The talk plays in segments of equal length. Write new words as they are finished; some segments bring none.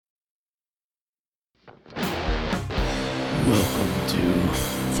Welcome to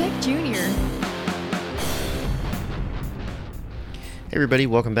Tech Junior. Hey everybody,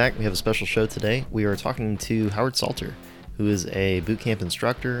 welcome back. We have a special show today. We are talking to Howard Salter, who is a bootcamp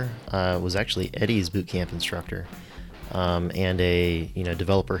instructor, was actually Eddie's bootcamp instructor, and a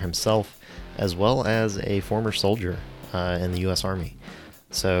developer himself, as well as a former soldier in the U.S. Army.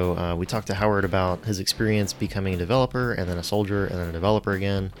 So we talked to Howard about his experience becoming a developer, and then a soldier, and then a developer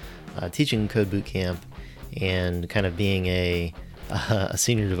again, teaching Code Bootcamp, and kind of being a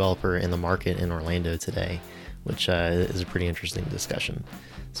senior developer in the market in Orlando today, which is a pretty interesting discussion.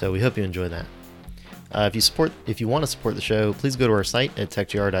 So we hope you enjoy that. If you want to support the show, please go to our site at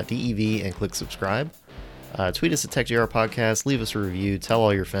techgr.dev and click subscribe. Tweet us at TechGR Podcast, leave us a review, tell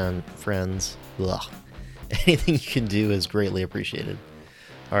all your friends. Ugh. Anything you can do is greatly appreciated.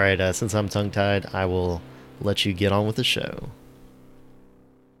 All right, since I'm tongue-tied, I will let you get on with the show.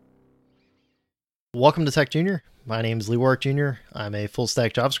 Welcome to Tech Junior. My name is Lee Warwick Jr. I'm a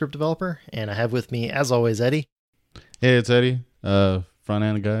full-stack JavaScript developer, and I have with me, as always, Eddie. Hey, it's Eddie,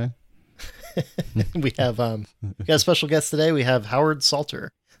 front-end guy. We got a special guest today. We have Howard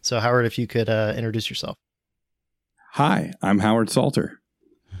Salter. So, Howard, if you could introduce yourself. Hi, I'm Howard Salter.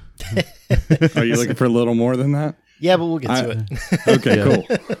 Are you looking for a little more than that? Yeah, but we'll get to it. Okay,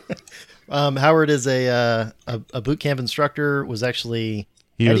 cool. Howard is a bootcamp instructor. Was actually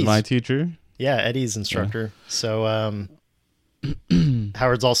was my teacher. Yeah, Eddie's instructor. Yeah. So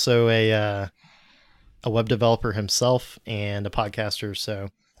Howard's also a web developer himself and a podcaster. So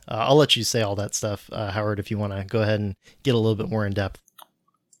I'll let you say all that stuff, Howard, if you want to go ahead and get a little bit more in depth.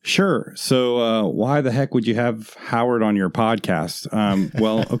 Sure. So why the heck would you have Howard on your podcast?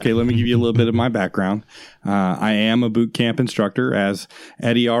 Well, okay, let me give you a little bit of my background. I am a boot camp instructor, as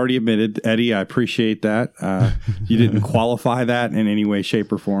Eddie already admitted. Eddie, I appreciate that. You didn't qualify that in any way,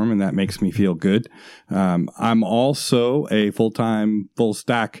 shape, or form, and that makes me feel good. I'm also a full-time,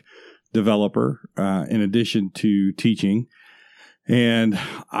 full-stack developer in addition to teaching. And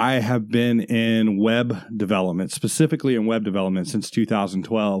I have been in web development, specifically in web development, since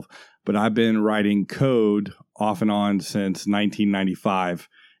 2012. But I've been writing code off and on since 1995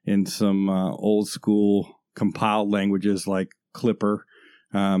 in some old school compiled languages like Clipper,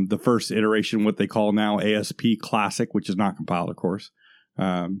 the first iteration, what they call now ASP Classic, which is not compiled, of course.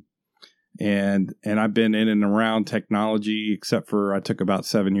 And I've been in and around technology, except for I took about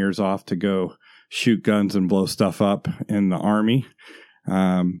 7 years off to go shoot guns and blow stuff up in the Army.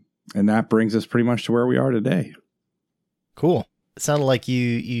 And that brings us pretty much to where we are today. Cool. It sounded like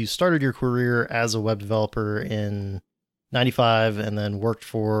you started your career as a web developer in 95 and then worked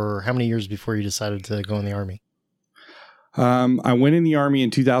for how many years before you decided to go in the Army? I went in the Army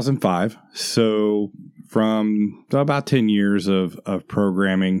in 2005. So from about 10 years of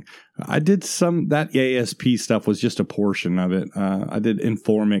programming, I did that ASP stuff was just a portion of it. I did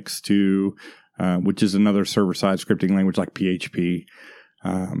Informix too, which is another server-side scripting language like PHP.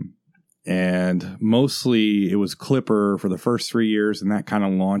 And mostly it was Clipper for the first 3 years, and that kind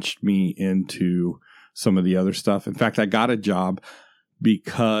of launched me into some of the other stuff. In fact, I got a job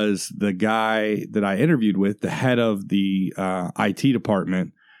because the guy that I interviewed with, the head of the IT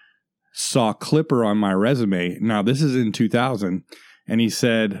department, saw Clipper on my resume. Now, this is in 2000. And he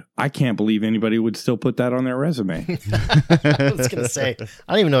said, I can't believe anybody would still put that on their resume. I was going to say,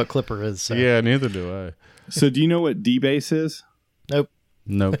 I don't even know what Clipper is. So. Yeah, neither do I. So do you know what DBase is? Nope.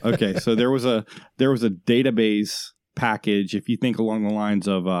 Okay, so there was a database package, if you think along the lines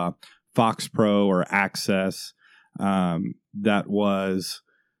of FoxPro or Access, that was...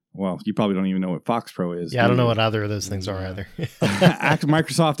 Well, you probably don't even know what FoxPro is. Yeah, I don't know what either of those things are either.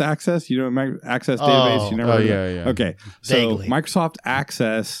 Microsoft Access? You know Access database? You never yeah. Okay. So Vaguely. Microsoft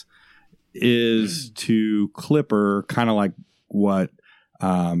Access is to Clipper kind of like what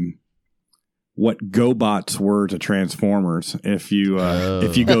GoBots were to Transformers. If you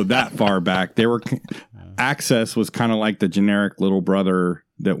go that far back, Access was kind of like the generic little brother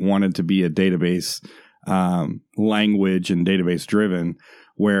that wanted to be a database language and database driven,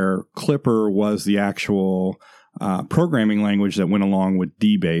 where Clipper was the actual programming language that went along with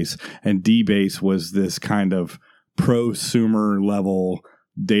DBase. And DBase was this kind of prosumer level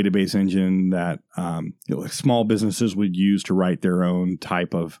database engine that small businesses would use to write their own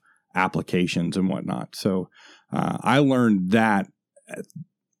type of applications and whatnot. So I learned that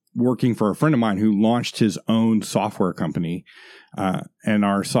working for a friend of mine who launched his own software company, and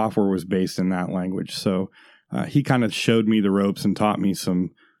our software was based in that language. So he kind of showed me the ropes and taught me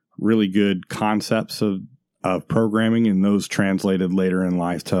some really good concepts of programming, and those translated later in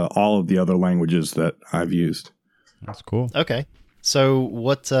life to all of the other languages that I've used. That's cool. Okay. So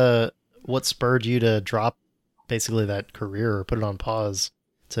what spurred you to drop basically that career or put it on pause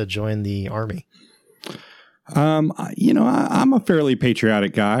to join the Army? I'm a fairly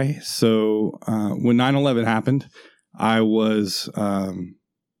patriotic guy. So when 9/11 happened, I was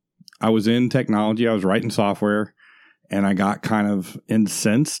in technology. I was writing software, and I got kind of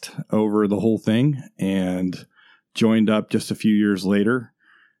incensed over the whole thing and joined up just a few years later.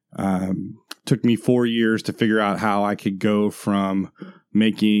 Took me 4 years to figure out how I could go from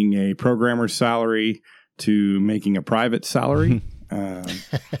making a programmer's salary to making a private salary.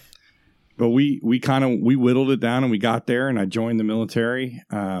 But we whittled it down, and we got there, and I joined the military.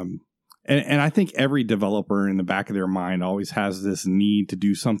 And I think every developer in the back of their mind always has this need to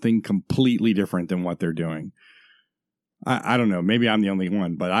do something completely different than what they're doing. I don't know. Maybe I'm the only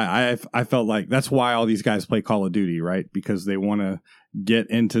one, but I felt like that's why all these guys play Call of Duty, right? Because they want to get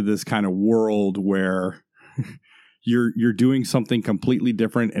into this kind of world where you're doing something completely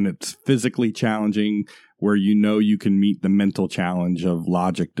different, and it's physically challenging, where you can meet the mental challenge of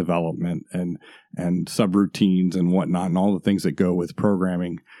logic development and subroutines and whatnot, and all the things that go with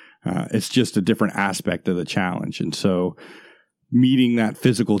programming. It's just a different aspect of the challenge, and so meeting that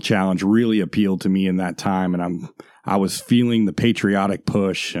physical challenge really appealed to me in that time, and I was feeling the patriotic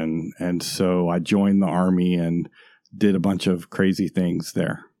push, and so I joined the Army and did a bunch of crazy things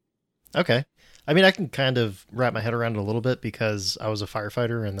there. Okay. I mean, I can kind of wrap my head around it a little bit because I was a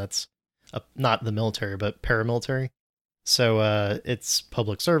firefighter, and that's not the military, but paramilitary. So it's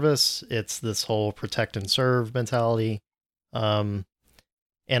public service. It's this whole protect and serve mentality. And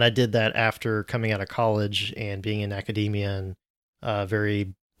I did that after coming out of college and being in academia and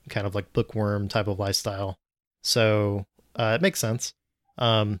very kind of like bookworm type of lifestyle. So it makes sense.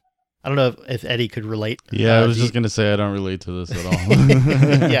 I don't know if Eddie could relate. Yeah, I was just going to say I don't relate to this at all.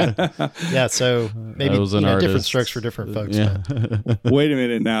 Yeah. So maybe different strokes for different folks. Yeah. Wait a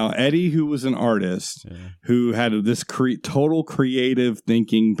minute now. Eddie, who was an artist, who had this total creative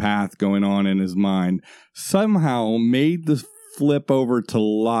thinking path going on in his mind, somehow made the flip over to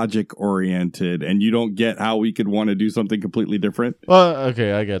logic oriented, and you don't get how we could want to do something completely different. Well,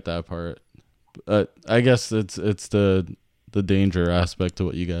 okay, I get that part. I guess it's the danger aspect to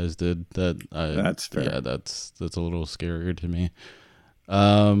what you guys did that's fair. Yeah, that's a little scarier to me.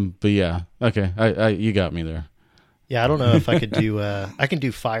 But yeah, okay, I you got me there. Yeah, I don't know if I could do I can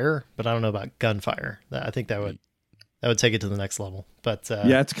do fire, but I don't know about gunfire. I think that would take it to the next level. But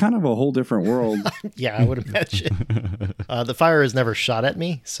yeah, it's kind of a whole different world. Yeah, I would imagine. The fire has never shot at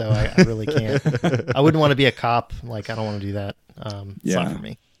me, so I really can't. I wouldn't want to be a cop. Like, I don't want to do that. It's not for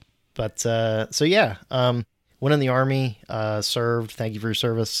me. But so yeah, went in the Army, served. Thank you for your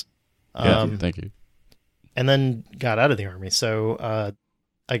service. Thank you. And then got out of the Army. So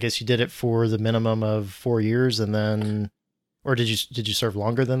I guess you did it for the minimum of 4 years, and then, or did you serve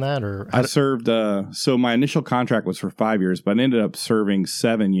longer than that? Or I served. So my initial contract was for 5 years, but I ended up serving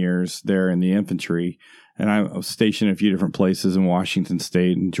 7 years there in the infantry. And I was stationed in a few different places in Washington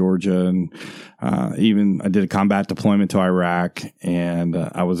State and Georgia. And even I did a combat deployment to Iraq. And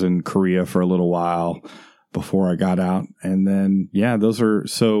I was in Korea for a little while before I got out. And then, yeah,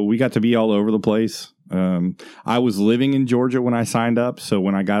 so we got to be all over the place. I was living in Georgia when I signed up. So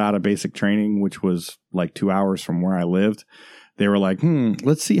when I got out of basic training, which was like 2 hours from where I lived, they were like,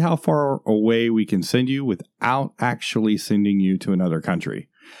 let's see how far away we can send you without actually sending you to another country.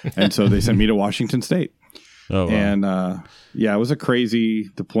 And so they sent me to Washington State. Oh, wow. And yeah, it was a crazy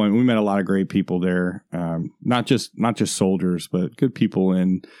deployment. We met a lot of great people there, not just soldiers, but good people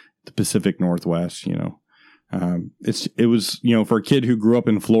in the Pacific Northwest. You know, it was, you know, for a kid who grew up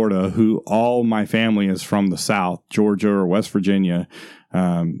in Florida, who all my family is from the South, Georgia or West Virginia,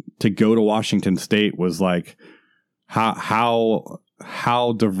 to go to Washington State was like, how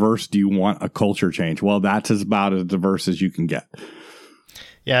diverse do you want a culture change? Well, that's about as diverse as you can get.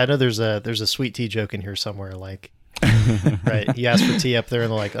 Yeah, I know there's a sweet tea joke in here somewhere. Like, right? You ask for tea up there, and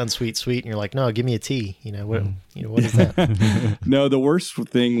they're like unsweet, sweet, and you're like, no, give me a tea. You know what is that? No, the worst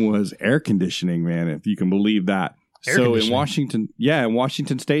thing was air conditioning, man. If you can believe that. So in Washington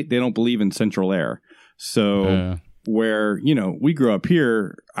State, they don't believe in central air. So where, you know, we grew up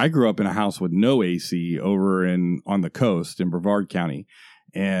here, I grew up in a house with no AC over on the coast in Brevard County.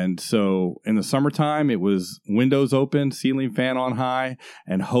 And so in the summertime, it was windows open, ceiling fan on high,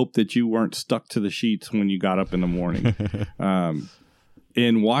 and hope that you weren't stuck to the sheets when you got up in the morning.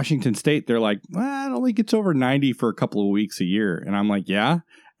 In Washington State, they're like, well, it only gets over 90 for a couple of weeks a year. And I'm like, yeah.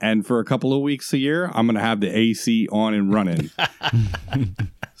 And for a couple of weeks a year, I'm going to have the AC on and running.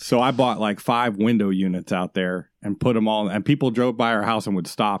 So I bought like 5 window units out there and put them all. And people drove by our house and would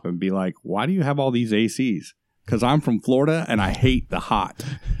stop and be like, why do you have all these ACs? because I'm from Florida and I hate the hot.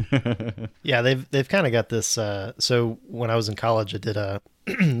 Yeah, they've kind of got this. So when I was in college, I did a.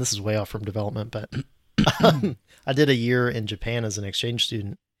 This is way off from development, but I did a year in Japan as an exchange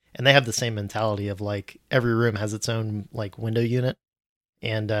student, and they have the same mentality of like every room has its own like window unit,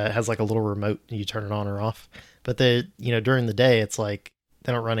 and it has like a little remote and you turn it on or off. But during the day, it's like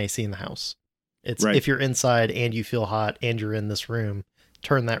they don't run AC in the house. It's right. If you're inside and you feel hot and you're in this room,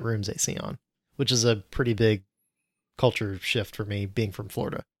 turn that room's AC on, which is a pretty big culture shift for me being from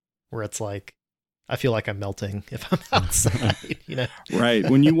Florida, where it's like, I feel like I'm melting if I'm outside, Right.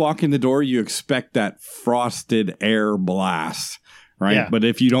 When you walk in the door, you expect that frosted air blast, right? Yeah. But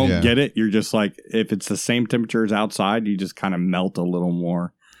if you don't get it, you're just like, if it's the same temperature as outside, you just kind of melt a little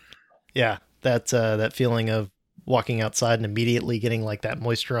more. Yeah. That feeling of walking outside and immediately getting like that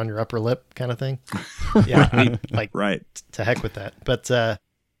moisture on your upper lip kind of thing. Yeah. Right. To heck with that. But,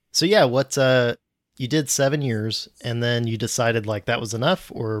 so yeah, you did 7 years and then you decided like that was enough,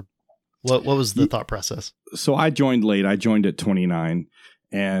 or what was the thought process? So I joined late. I joined at 29,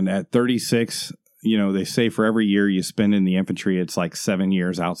 and at 36, they say for every year you spend in the infantry, it's like 7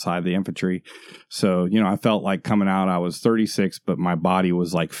 years outside the infantry. So, I felt like coming out, I was 36, but my body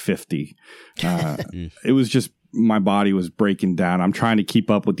was like 50. It was just, my body was breaking down. I'm trying to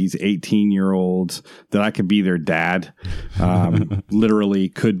keep up with these 18-year-olds that I could be their dad, literally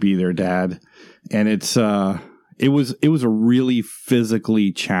could be their dad. And it was a really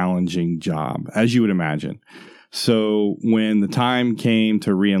physically challenging job, as you would imagine. So when the time came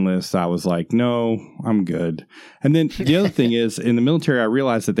to re-enlist, I was like, no, I'm good. And then the other thing is, in the military, I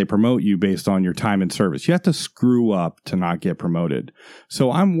realized that they promote you based on your time in service. You have to screw up to not get promoted.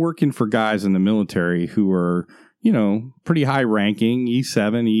 So I'm working for guys in the military who are, pretty high ranking,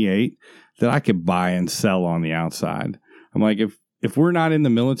 E7, E8, that I could buy and sell on the outside. I'm like, if we're not in the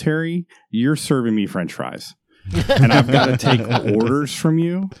military, you're serving me French fries. And I've got to take orders from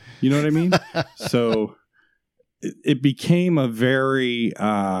you. You know what I mean? So it became a very,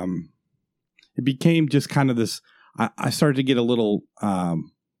 it became just kind of this, I started to get a little,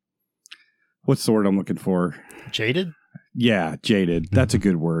 what's the word I'm looking for? Jaded? Yeah, jaded. That's a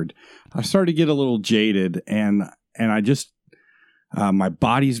good word. I started to get a little jaded, and I just, my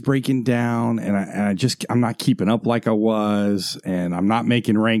body's breaking down, and I'm not keeping up like I was, and I'm not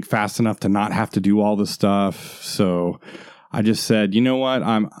making rank fast enough to not have to do all the stuff. So I just said, you know what?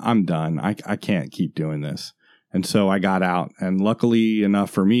 I'm done. I can't keep doing this. And so I got out, and luckily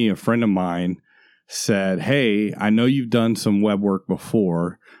enough for me, a friend of mine said, hey, I know you've done some web work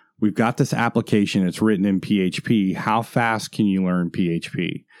before. We've got this application. It's written in PHP. How fast can you learn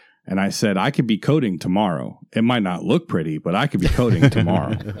PHP? And I said, I could be coding tomorrow. It might not look pretty, but I could be coding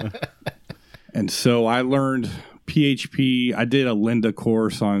tomorrow. And so I learned PHP. I did a Lynda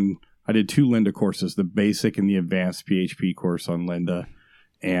course I did 2 Lynda courses, the basic and the advanced PHP course on Lynda.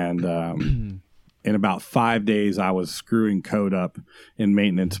 And in about 5 days, I was screwing code up in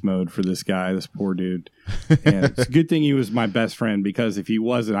maintenance mode for this guy, this poor dude. And it's a good thing he was my best friend, because if he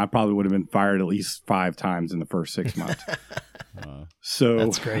wasn't, I probably would have been fired at least 5 times in the first 6 months. So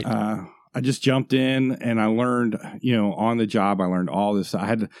that's great. I just jumped in and I learned, on the job, I learned all this.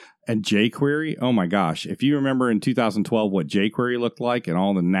 And jQuery, oh my gosh. If you remember in 2012 what jQuery looked like and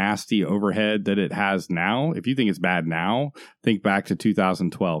all the nasty overhead that it has now, if you think it's bad now, think back to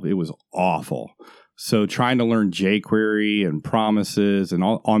 2012. It was awful. So trying to learn jQuery and promises and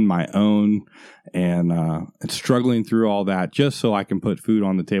all on my own, and struggling through all that just so I can put food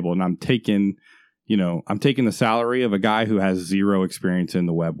on the table. And I'm taking the salary of a guy who has 0 experience in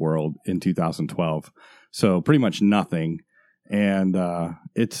the web world in 2012. So pretty much nothing. And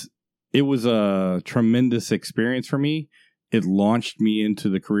it was a tremendous experience for me. It launched me into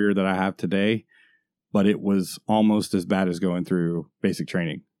the career that I have today, but it was almost as bad as going through basic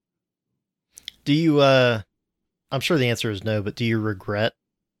training. Do you, I'm sure the answer is no, but do you regret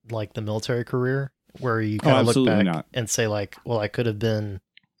like the military career where you kind of look back and say like, well, I could have been,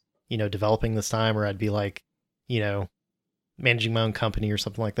 developing this time, or I'd be like, managing my own company or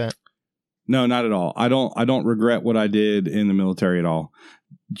something like that? No, not at all. I don't regret what I did in the military at all.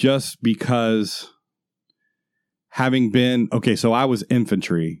 Just because so I was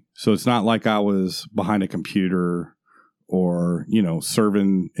infantry. So it's not like I was behind a computer or,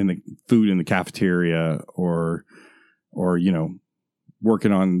 serving food in the cafeteria or,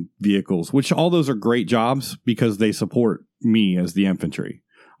 working on vehicles, which all those are great jobs because they support me as the infantry.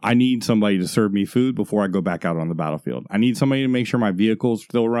 I need somebody to serve me food before I go back out on the battlefield. I need somebody to make sure my vehicle's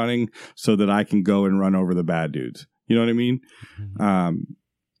still running so that I can go and run over the bad dudes. You know what I mean?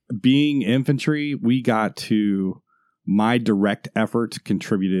 Mm-hmm. Being infantry, my direct efforts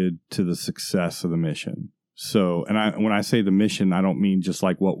contributed to the success of the mission. So, and when I say the mission, I don't mean just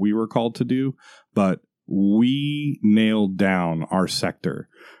like what we were called to do, but we nailed down our sector.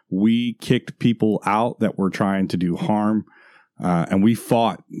 We kicked people out that were trying to do harm. And we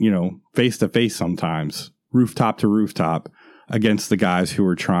fought, face to face sometimes, rooftop to rooftop against the guys who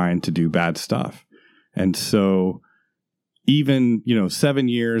were trying to do bad stuff. And so even, 7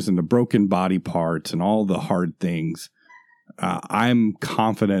 years and the broken body parts and all the hard things, I'm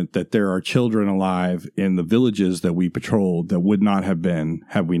confident that there are children alive in the villages that we patrolled that would not have been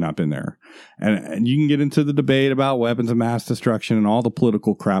had we not been there. And you can get into the debate about weapons of mass destruction and all the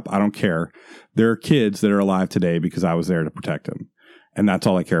political crap. I don't care. There are kids that are alive today because I was there to protect them. And that's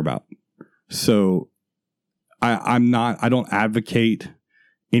all I care about. So I don't advocate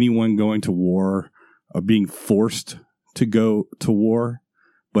anyone going to war or being forced to go to war.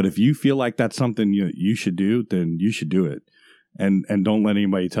 But if you feel like that's something you should do, then you should do it. And don't let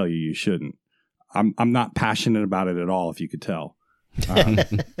anybody tell you shouldn't. I'm not passionate about it at all, if you could tell.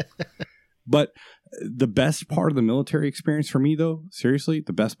 But the best part of the military experience for me, though, seriously,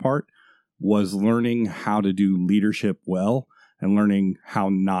 the best part was learning how to do leadership well and learning how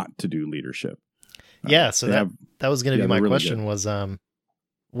not to do leadership. Yeah, so that was going to be my question was,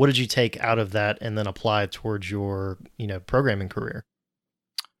 what did you take out of that and then apply towards your, programming career?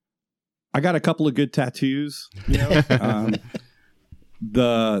 I got a couple of good tattoos.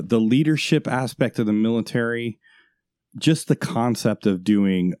 The leadership aspect of the military, just the concept of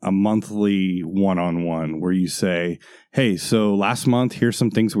doing a monthly one-on-one where you say, hey, so last month, here's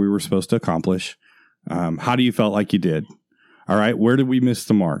some things we were supposed to accomplish. How do you felt like you did? All right, where did we miss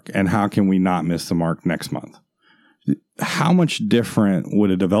the mark? And how can we not miss the mark next month? How much different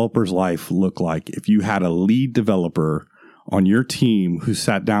would a developer's life look like if you had a lead developer on your team who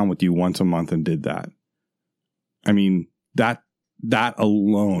sat down with you once a month and did that? I mean, that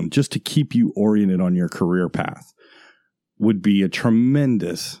alone, just to keep you oriented on your career path, would be a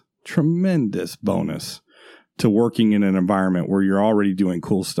tremendous, tremendous bonus to working in an environment where you're already doing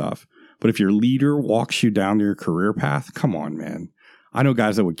cool stuff. But if your leader walks you down your career path, come on, man. I know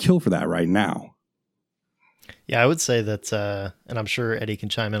guys that would kill for that right now. Yeah, I would say that, and I'm sure Eddie can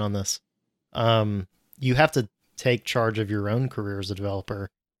chime in on this, you have to take charge of your own career as a developer,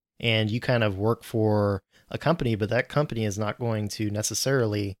 and you kind of work for a company, but that company is not going to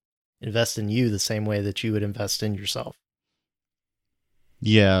necessarily invest in you the same way that you would invest in yourself.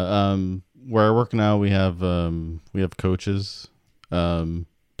 Yeah, where I work now, we have coaches,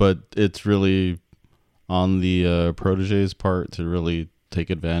 but it's really on the protege's part to really take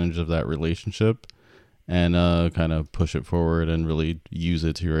advantage of that relationship and kind of push it forward and really use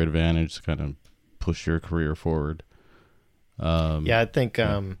it to your advantage to kind of push your career forward. I think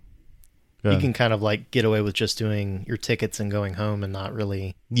you can kind of like get away with just doing your tickets and going home and not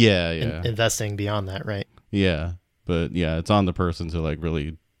really investing beyond that, right? Yeah, but yeah, it's on the person to like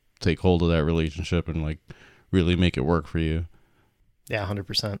really take hold of that relationship and like really make it work for you. Yeah,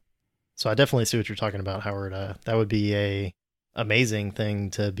 100%. So I definitely see what you're talking about, Howard. That would be a amazing thing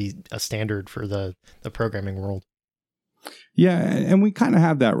to be a standard for the programming world. Yeah, and we kind of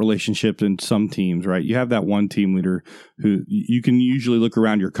have that relationship in some teams, right? You have that one team leader who you can usually look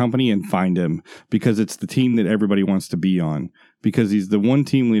around your company and find him because it's the team that everybody wants to be on, because he's the one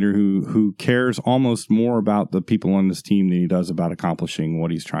team leader who cares almost more about the people on this team than he does about accomplishing what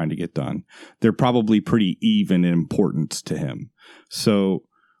he's trying to get done. They're probably pretty even in importance to him. So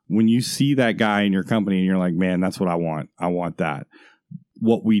when you see that guy in your company and you're like, man, that's what I want. I want that.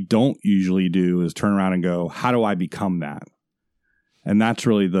 What we don't usually do is turn around and go, how do I become that? And that's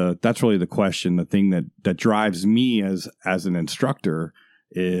really the question. The thing that drives me as an instructor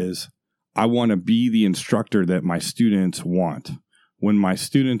is I want to be the instructor that my students want. When my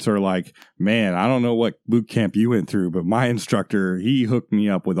students are like, man, I don't know what boot camp you went through, but my instructor, he hooked me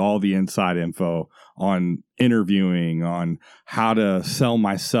up with all the inside info on interviewing, on how to sell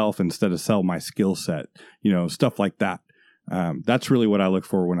myself instead of sell my skill set, stuff like that. That's really what I look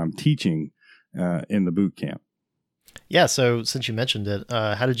for when I'm teaching in the boot camp. Yeah. So since you mentioned it,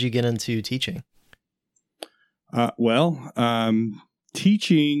 how did you get into teaching?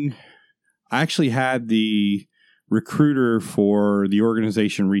 Teaching, I actually had the recruiter for the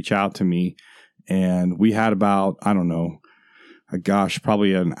organization reach out to me, and we had about,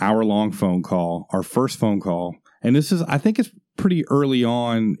 probably an hour-long phone call, our first phone call. And I think it's pretty early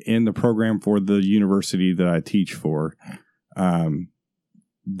on in the program for the university that I teach for. I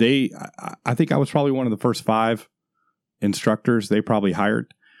think I was probably one of the first 5 instructors they probably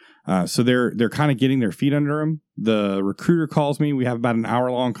hired. So they're kind of getting their feet under them. The recruiter calls me. We have about an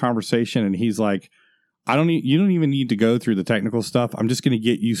hour-long conversation, and he's like, you don't even need to go through the technical stuff. I'm just going to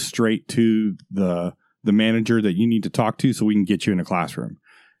get you straight to the the manager that you need to talk to so we can get you in a classroom.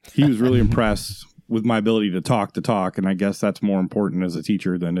 He was really impressed with my ability to talk. And I guess that's more important as a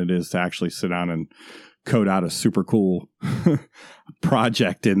teacher than it is to actually sit down and code out a super cool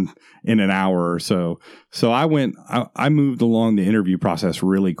project in an hour or so. So I moved along the interview process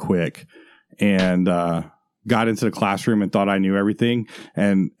really quick and got into the classroom and thought I knew everything.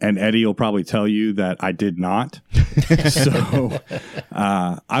 And Eddie will probably tell you that I did not. So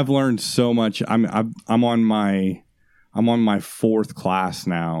I've learned so much. I'm on my fourth class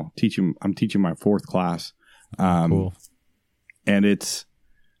now. I'm teaching my fourth class. Cool. And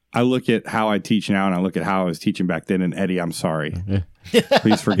I look at how I teach now and I look at how I was teaching back then. And Eddie, I'm sorry.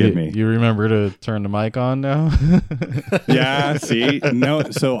 Please forgive me. You remember to turn the mic on now? Yeah, see? No,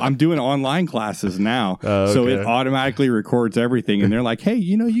 so I'm doing online classes now. Okay. So it automatically records everything. And they're like, hey,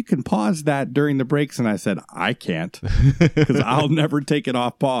 you can pause that during the breaks. And I said, I can't because I'll never take it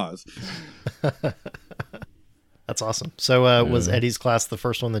off pause. That's awesome. So was Eddie's class the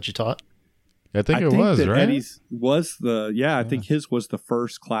first one that you taught? I think it was, right? Eddie's was I think his was the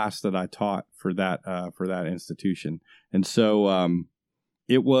first class that I taught for that institution. And so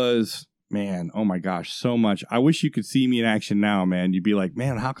it was, man, oh my gosh, so much. I wish you could see me in action now, man. You'd be like,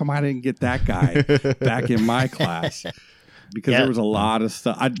 man, how come I didn't get that guy back in my class? Because there was a lot of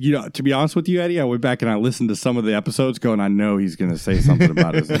stuff. To be honest with you, Eddie, I went back and I listened to some of the episodes going, I know he's going to say something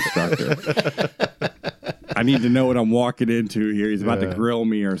about his instructor. I need to know what I'm walking into here. He's about to grill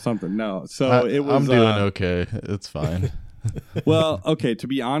me or something. No. So I'm doing okay. It's fine. Well, okay, to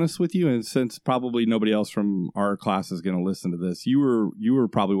be honest with you, and since probably nobody else from our class is going to listen to this, you were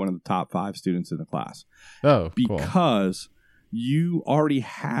probably one of the top 5 students in the class. Oh, because you already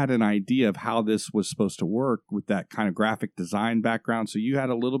had an idea of how this was supposed to work with that kind of graphic design background. So you had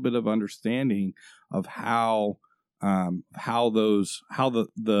a little bit of understanding of how the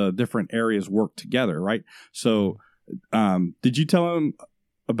different areas work together, right? So did you tell him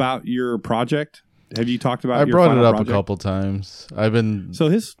about your project? Have you talked about your brought it up project? a couple times.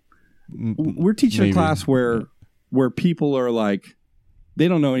 We're teaching a class where people are like, they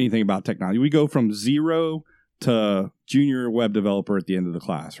don't know anything about technology. We go from 0 to junior web developer at the end of the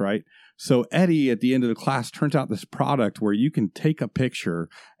class, right? So Eddie, at the end of the class, turns out this product where you can take a picture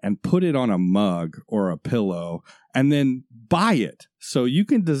and put it on a mug or a pillow and then buy it. So you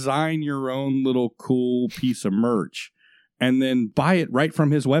can design your own little cool piece of merch and then buy it right from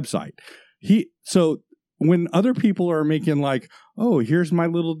his website. So when other people are making like, oh, here's my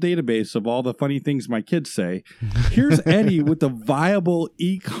little database of all the funny things my kids say, here's Eddie with the viable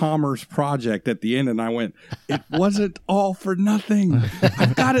e-commerce project at the end. And I went, it wasn't all for nothing.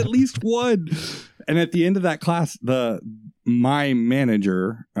 I've got at least one. And at the end of that class, my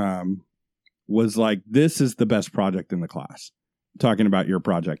manager was like, this is the best project in the class. Talking about your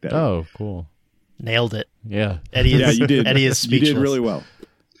project, Eddie. Oh, cool. Nailed it. Yeah. Eddie is, you did. Eddie is speechless. You did really well.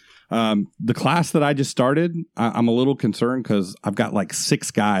 The class that I just started, I'm a little concerned because I've got like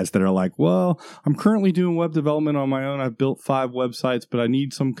 6 guys that are like, well, I'm currently doing web development on my own. I've built 5 websites, but I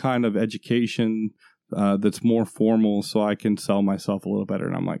need some kind of education that's more formal so I can sell myself a little better.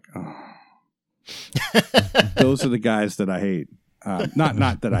 And I'm like, oh. Those are the guys that I hate.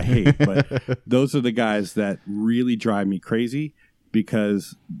 Not that I hate, but those are the guys that really drive me crazy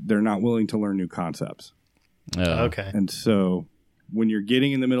because they're not willing to learn new concepts. Okay. And so when you're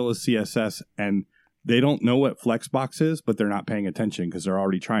getting in the middle of CSS and they don't know what Flexbox is, but they're not paying attention because they're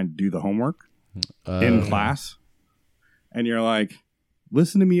already trying to do the homework in class. And you're like,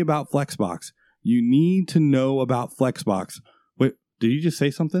 listen to me about Flexbox. You need to know about Flexbox. Wait, did you just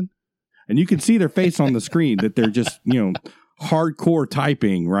say something? And you can see their face on the screen that they're just, hardcore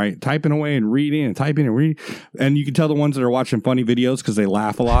typing, right? Typing away and reading and typing and reading. And you can tell the ones that are watching funny videos because they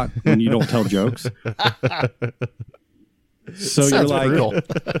laugh a lot when you don't tell jokes. So you're like,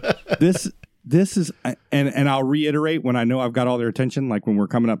 this is, and I'll reiterate when I know I've got all their attention, like when we're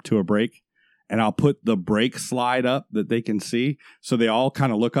coming up to a break, and I'll put the break slide up that they can see. So they all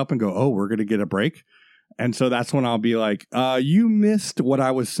kind of look up and go, oh, we're going to get a break. And so that's when I'll be like, you missed what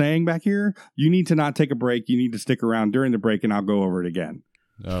I was saying back here. You need to not take a break. You need to stick around during the break and I'll go over it again.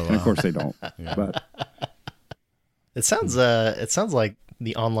 Oh, wow. And of course they don't. Yeah. But it sounds like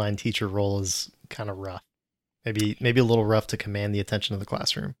the online teacher role is kind of rough. Maybe a little rough to command the attention of the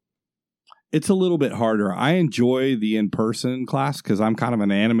classroom. It's a little bit harder. I enjoy the in-person class because I'm kind of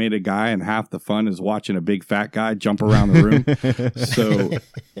an animated guy and half the fun is watching a big fat guy jump around the room. So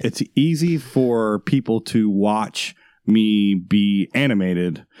it's easy for people to watch me be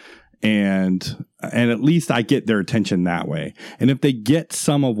animated and at least I get their attention that way. And if they get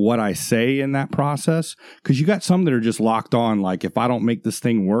some of what I say in that process, because you got some that are just locked on, like if I don't make this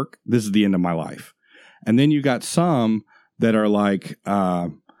thing work, this is the end of my life. And then you got some that are like,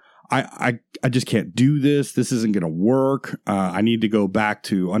 I just can't do this. This isn't going to work. I need to go back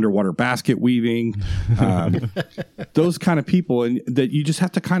to underwater basket weaving. Those kind of people, and that you just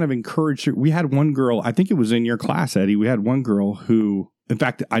have to kind of encourage. We had one girl, I think it was in your class, Eddie. We had one girl who, in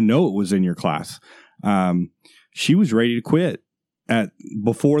fact, I know it was in your class. She was ready to quit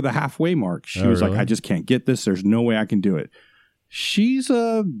before the halfway mark. She was really? Like, I just can't get this. There's no way I can do it. She's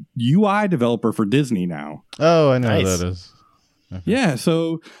a UI developer for Disney now. Oh, I know who that is. Okay. Yeah.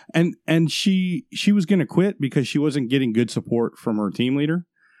 So, and she was going to quit because she wasn't getting good support from her team leader.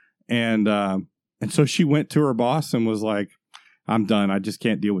 And so she went to her boss and was like, I'm done. I just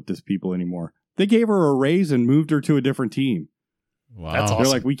can't deal with this people anymore. They gave her a raise and moved her to a different team. Wow. That's awesome.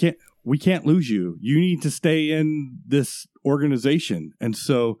 They're like, we can't lose you. You need to stay in this organization. And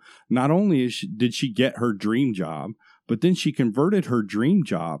so not only did she get her dream job, but then she converted her dream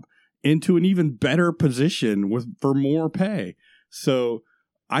job into an even better position for more pay. So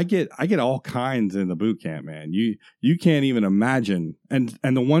I get all kinds in the boot camp, man. You can't even imagine. And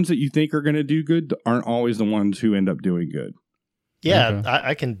the ones that you think are going to do good aren't always the ones who end up doing good. Yeah, okay.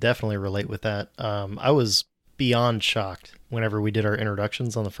 I can definitely relate with that. I was beyond shocked whenever we did our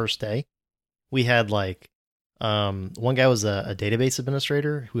introductions on the first day. We had like one guy was a database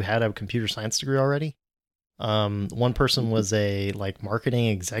administrator who had a computer science degree already. One person was a like marketing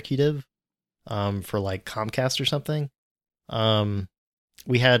executive for like Comcast or something.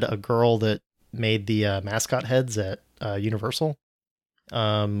 We had a girl that made the mascot heads at Universal.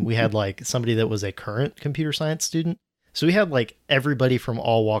 We had like somebody that was a current computer science student. So we had like everybody from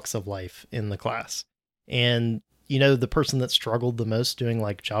all walks of life in the class. And, you know, the person that struggled the most doing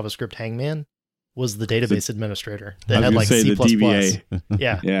like JavaScript Hangman was the database administrator that had like C++.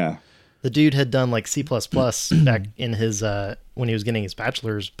 Yeah. Yeah. The dude had done like C++ back in his, when he was getting his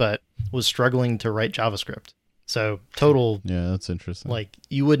bachelor's, but was struggling to write JavaScript. So total. Yeah, that's interesting. Like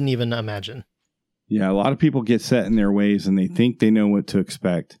you wouldn't even imagine. Yeah. A lot of people get set in their ways and they think they know what to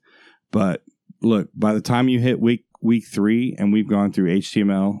expect. But look, by the time you hit week 3 and we've gone through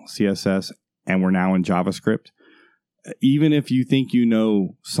HTML, CSS, and we're now in JavaScript, even if you think you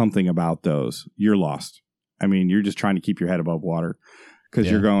know something about those, you're lost. I mean, you're just trying to keep your head above water because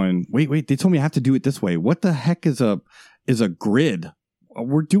you're going, wait, they told me I have to do it this way. What the heck is a grid?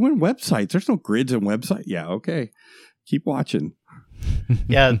 We're doing websites. There's no grids in website. Yeah, okay. Keep watching.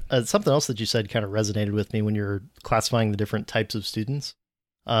 Yeah, something else that you said kind of resonated with me when you're classifying the different types of students.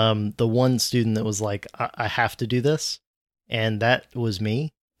 The one student that was like, I have to do this, and that was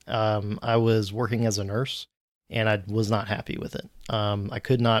me. I was working as a nurse, and I was not happy with it. I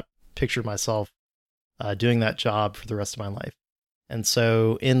could not picture myself doing that job for the rest of my life. And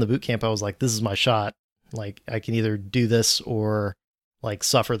so in the boot camp, I was like, this is my shot. Like, I can either do this or like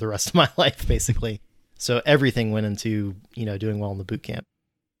suffer the rest of my life, basically. So everything went into, you know, doing well in the boot camp.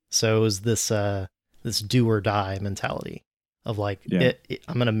 So it was this do or die mentality of like,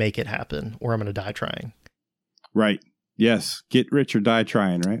 I'm going to make it happen or I'm going to die trying. Right. Yes. Get rich or die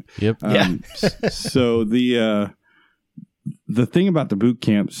trying, right? Yep. So the thing about the boot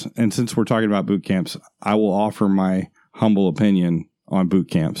camps, and since we're talking about boot camps, I will offer my humble opinion on boot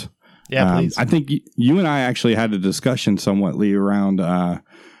camps. Yeah, please. I think you and I actually had a discussion somewhat, Lee, around a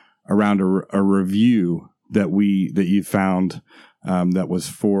review that you found that was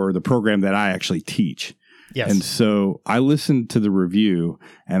for the program that I actually teach. Yes. And so I listened to the review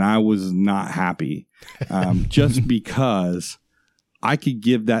and I was not happy just because I could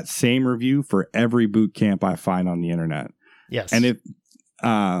give that same review for every boot camp I find on the internet. Yes. And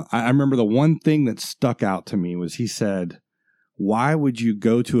I remember the one thing that stuck out to me was he said, why would you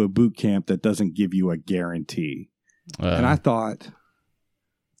go to a boot camp that doesn't give you a guarantee? And I thought,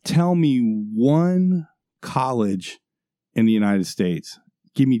 tell me one college in the United States,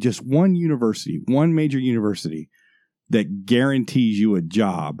 give me just one university, one major university that guarantees you a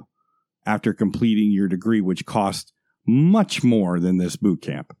job after completing your degree, which costs much more than this boot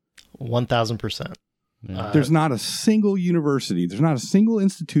camp. 1,000%. There's not a single university, there's not a single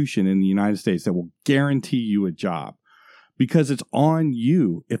institution in the United States that will guarantee you a job. Because it's on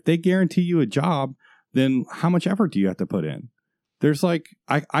you. If they guarantee you a job, then how much effort do you have to put in? There's like,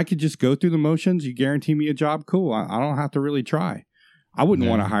 I could just go through the motions. You guarantee me a job. Cool. I don't have to really try. I wouldn't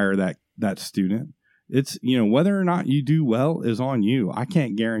want to hire that student. It's, you know, whether or not you do well is on you. I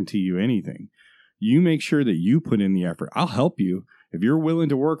can't guarantee you anything. You make sure that you put in the effort. I'll help you. If you're willing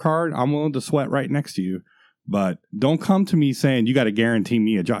to work hard, I'm willing to sweat right next to you. But don't come to me saying you got to guarantee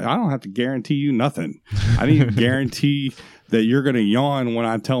me a job. I don't have to guarantee you nothing. I need to guarantee that you're going to yawn when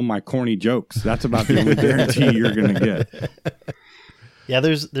I tell my corny jokes. That's about the only guarantee you're going to get. Yeah,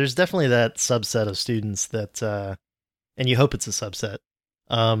 there's definitely that subset of students that, and you hope it's a subset,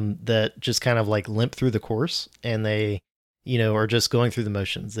 that just kind of like limp through the course and they, are just going through the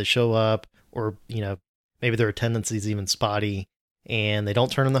motions. They show up, or, maybe their attendance is even spotty, and they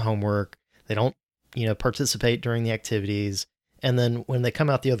don't turn in the homework. They don't, participate during the activities. And then when they come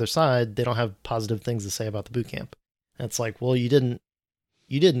out the other side, they don't have positive things to say about the boot camp. And it's like, well, you didn't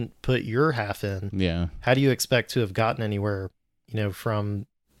put your half in. Yeah. How do you expect to have gotten anywhere, from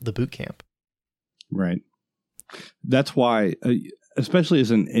the boot camp? Right. That's why, especially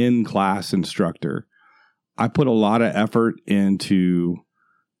as an in-class instructor, I put a lot of effort into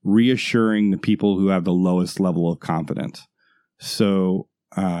reassuring the people who have the lowest level of confidence. So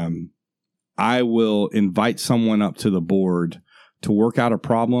I will invite someone up to the board to work out a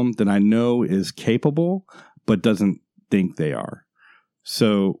problem that I know is capable, but doesn't think they are.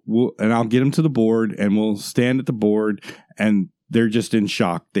 So I'll get them to the board, and we'll stand at the board, and they're just in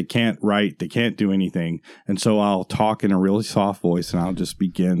shock. They can't write. They can't do anything. And so I'll talk in a really soft voice, and I'll just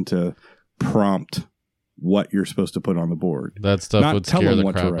begin to prompt what you're supposed to put on the board. That stuff would scare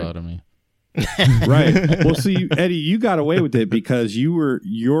the crap out of me. Right. Well, see, Eddie, you got away with it because your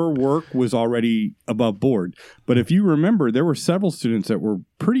work was already above board. But if you remember, there were several students that were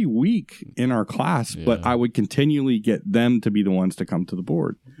pretty weak in our class, but I would continually get them to be the ones to come to the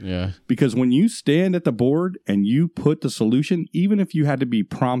board. Yeah. Because when you stand at the board and you put the solution, even if you had to be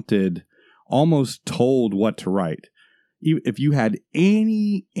prompted, almost told what to write, if you had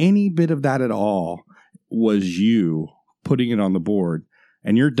any bit of that at all, was you putting it on the board,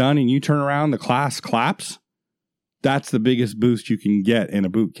 and you're done and you turn around, the class claps, that's the biggest boost you can get in a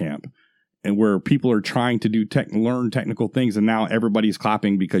boot camp. And where people are trying to learn technical things, and now everybody's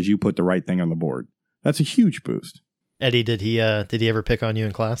clapping because you put the right thing on the board. That's a huge boost. Eddie, did he ever pick on you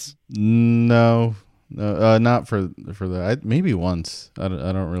in class? No, not for that. Maybe once. I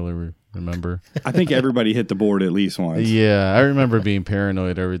don't really remember. I think everybody hit the board at least once. Yeah, I remember being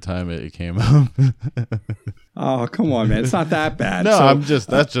paranoid every time it came up. Oh, come on, man! It's not that bad. No,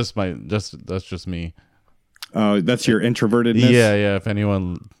 that's just me. Oh, that's your introvertedness. Yeah. If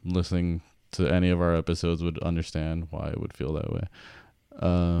anyone listening to any of our episodes would understand why I would feel that way.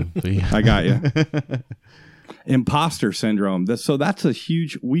 But yeah. I got you. Imposter syndrome. That's a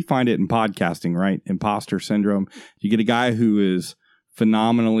huge. We find it in podcasting, right? Imposter syndrome. You get a guy who is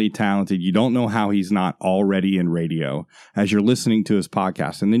phenomenally talented. You don't know how he's not already in radio as you're listening to his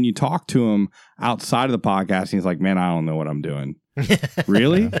podcast. And then you talk to him outside of the podcast, and he's like, man, I don't know what I'm doing.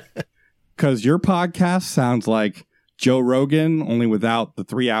 Really? Because your podcast sounds like Joe Rogan, only without the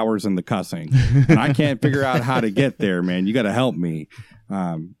 3 hours and the cussing. And I can't figure out how to get there, man. You got to help me.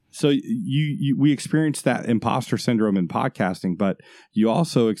 So we experience that imposter syndrome in podcasting, but you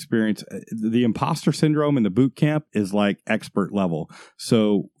also experience the imposter syndrome in the boot camp is like expert level.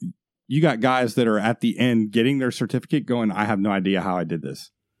 So you got guys that are at the end getting their certificate going, I have no idea how I did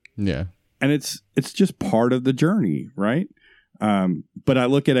this. Yeah. And it's just part of the journey, right? But I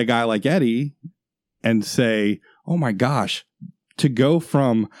look at a guy like Eddie and say, oh my gosh, to go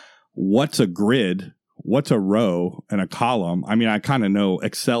from what's a grid, what's a row and a column? I mean, I kind of know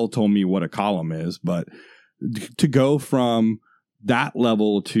Excel told me what a column is, but to go from that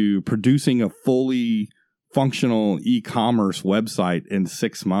level to producing a fully functional e-commerce website in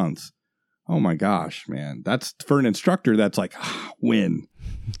 6 months. Oh my gosh, man. That's for an instructor. That's like, win.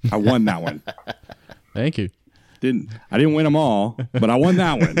 I won that one. Thank you. I didn't win them all, but I won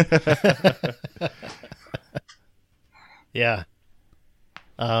that one. Yeah.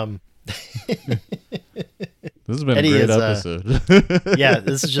 This has been Eddie a great episode. Yeah,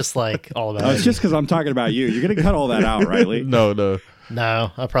 this is just like all about it's just because I'm talking about you. You're going to cut all that out, right, Lee? No,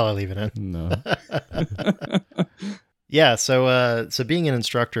 I'll probably leave it in. No. Yeah, so being an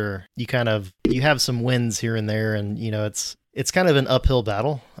instructor, you have some wins here and there, and it's kind of an uphill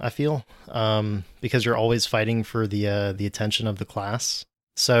battle, I feel, because you're always fighting for the attention of the class.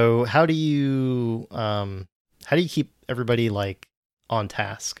 So how do you keep everybody like on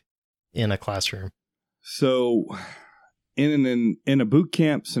task in a classroom? So in a boot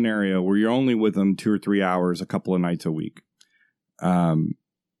camp scenario where you're only with them 2 or 3 hours, a couple of nights a week,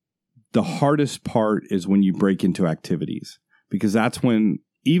 the hardest part is when you break into activities, because that's when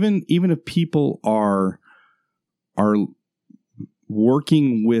even if people are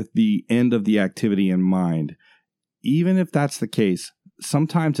working with the end of the activity in mind, even if that's the case,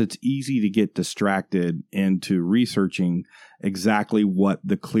 sometimes it's easy to get distracted into researching exactly what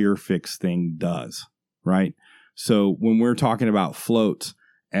the ClearFix thing does, right? So when we're talking about floats,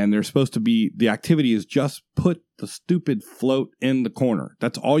 and they're supposed to be, the activity is just put the stupid float in the corner.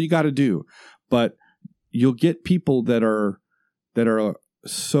 That's all you got to do. But you'll get people that are that are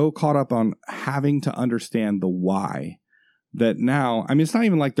so caught up on having to understand the why that now, I mean, it's not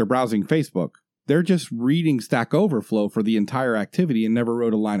even like they're browsing Facebook. They're just reading Stack Overflow for the entire activity and never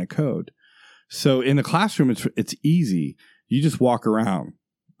wrote a line of code. So in the classroom, it's easy. You just walk around.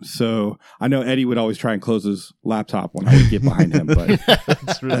 So I know Eddie would always try and close his laptop when I would get behind him, but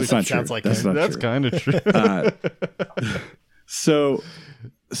that's not true. Like that's kind of true. So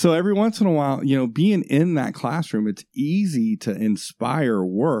every once in a while, being in that classroom, it's easy to inspire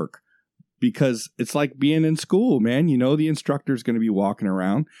work because it's like being in school, man. The instructor's going to be walking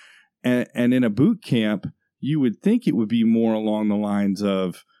around. And in a boot camp, you would think it would be more along the lines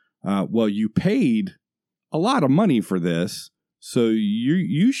of, well, you paid a lot of money for this, so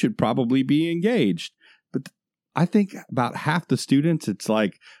you should probably be engaged. But I think about half the students, it's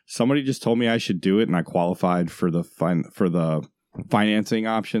like somebody just told me I should do it, and I qualified for the financing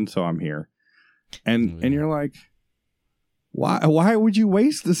option, so I'm here. And you're like, why would you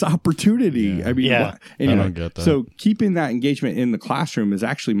waste this opportunity? Yeah. I mean, I don't get that. So keeping that engagement in the classroom is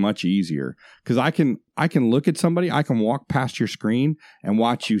actually much easier because I can look at somebody, I can walk past your screen and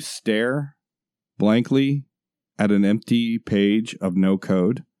watch you stare blankly at an empty page of no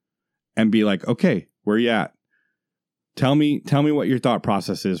code and be like, okay, where you at? Tell me what your thought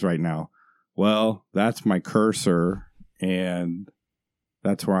process is right now. Well, that's my cursor and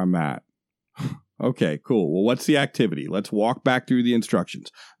that's where I'm at. Okay, cool. Well, what's the activity? Let's walk back through the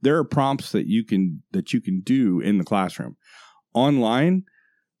instructions. There are prompts that you can do in the classroom. Online,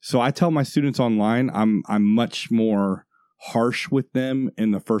 so I tell my students online, I'm much more harsh with them in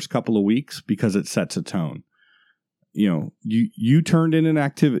the first couple of weeks because it sets a tone. You turned in an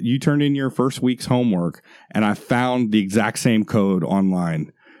activity, you turned in your first week's homework, and I found the exact same code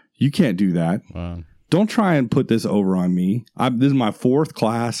online. You can't do that. Wow. Don't try and put this over on me. This is my 4th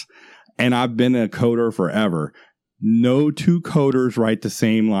class. And I've been a coder forever. No two coders write the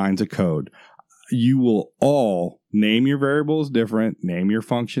same lines of code. You will all name your variables different, name your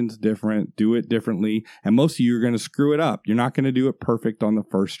functions different, do it differently. And most of you are going to screw it up. You're not going to do it perfect on the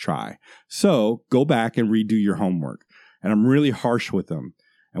first try. So go back and redo your homework. And I'm really harsh with them.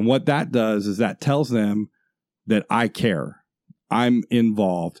 And what that does is that tells them that I care. I'm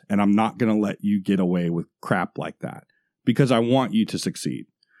involved and I'm not going to let you get away with crap like that because I want you to succeed.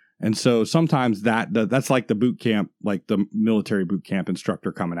 And so sometimes that's like the boot camp, like the military boot camp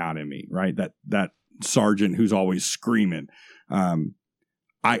instructor coming out in me, right? That sergeant who's always screaming.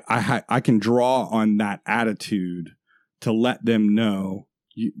 I can draw on that attitude to let them know,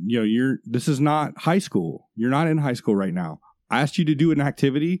 this is not high school. You're not in high school right now. I asked you to do an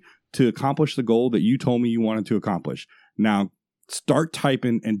activity to accomplish the goal that you told me you wanted to accomplish. Now start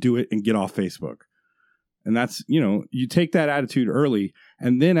typing and do it and get off Facebook. And that's, you take that attitude early.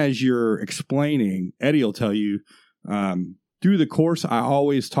 And then as you're explaining, Eddie will tell you, through the course, I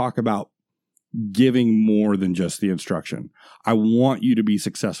always talk about giving more than just the instruction. I want you to be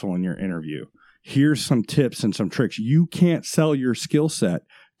successful in your interview. Here's some tips and some tricks. You can't sell your skill set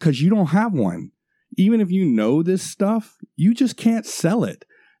because you don't have one. Even if you know this stuff, you just can't sell it.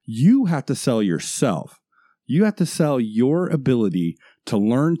 You have to sell yourself. You have to sell your ability to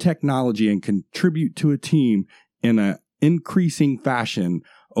learn technology and contribute to a team in an increasing fashion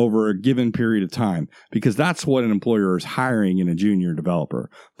over a given period of time, because that's what an employer is hiring in a junior developer.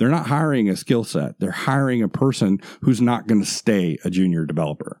 They're not hiring a skill set. They're hiring a person who's not going to stay a junior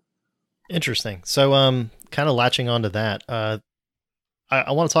developer. Interesting. So kind of latching onto that,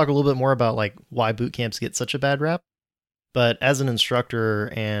 I want to talk a little bit more about like why boot camps get such a bad rap. But as an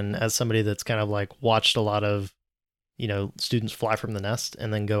instructor and as somebody that's kind of like watched a lot of, students fly from the nest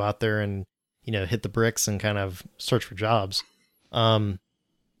and then go out there and, hit the bricks and kind of search for jobs.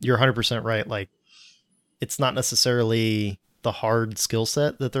 You're 100% right. Like, it's not necessarily the hard skill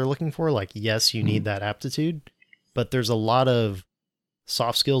set that they're looking for. Like, yes, you need that aptitude, but there's a lot of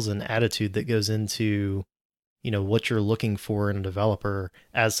soft skills and attitude that goes into, what you're looking for in a developer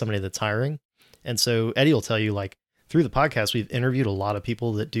as somebody that's hiring. And so Eddie will tell you, like, through the podcast, we've interviewed a lot of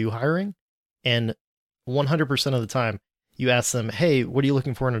people that do hiring, and 100% of the time you ask them, hey, what are you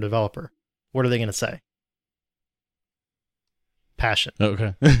looking for in a developer? What are they going to say? Passion.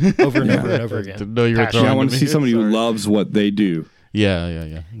 Okay. Over and over and over again. No, you're I want to see somebody who loves what they do.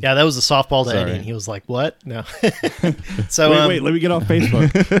 Yeah. Yeah, that was a softball to Eddie, and he was like, what? No. So wait, let me get off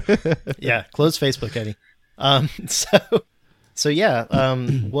Facebook. Yeah, close Facebook, Eddie. So yeah,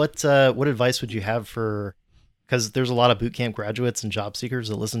 what advice would you have for, because there's a lot of bootcamp graduates and job seekers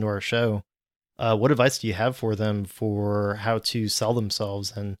that listen to our show. What advice do you have for them for how to sell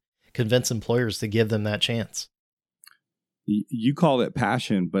themselves and convince employers to give them that chance? You call it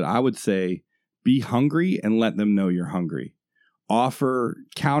passion, but I would say be hungry and let them know you're hungry.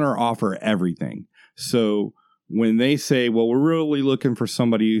 counter offer everything. So when they say, well, we're really looking for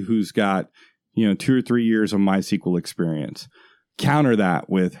somebody who's got, 2 or 3 years of MySQL experience, counter that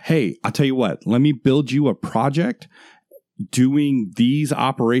with, hey, I'll tell you what, let me build you a project doing these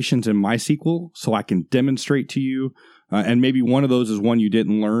operations in MySQL so I can demonstrate to you. And maybe one of those is one you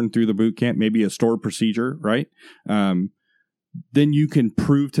didn't learn through the boot camp, maybe a stored procedure, right? Then you can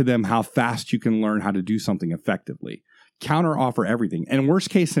prove to them how fast you can learn how to do something effectively. Counter offer everything. And worst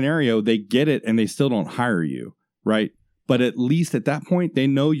case scenario, they get it and they still don't hire you, right? But at least at that point, they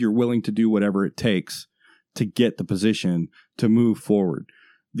know you're willing to do whatever it takes to get the position to move forward.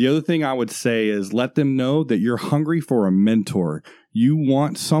 The other thing I would say is let them know that you're hungry for a mentor. You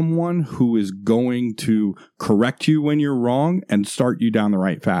want someone who is going to correct you when you're wrong and start you down the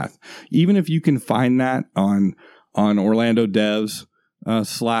right path. Even if you can find that on Orlando Devs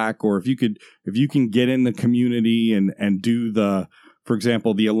Slack, or if you can get in the community and do for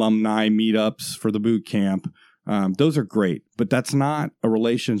example, the alumni meetups for the boot camp. Those are great, but that's not a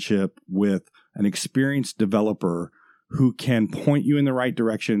relationship with an experienced developer who can point you in the right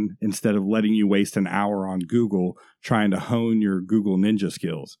direction instead of letting you waste an hour on Google trying to hone your Google Ninja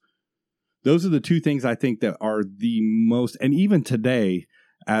skills. Those are the two things I think that are the most, and even today,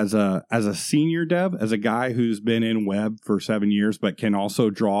 as a senior dev, as a guy who's been in web for 7 years, but can also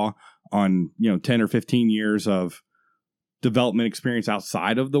draw on 10 or 15 years of development experience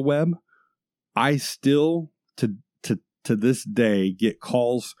outside of the web, I still to this day get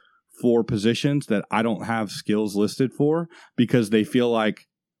calls for positions that I don't have skills listed for because they feel like,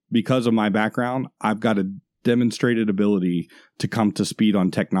 because of my background, I've got a demonstrated ability to come to speed on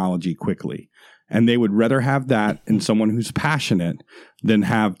technology quickly. And they would rather have that in someone who's passionate than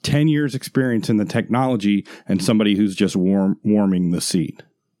have 10 years experience in the technology and somebody who's just warming the seat.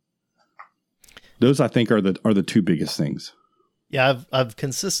 Those, I think, are the two biggest things. Yeah, I've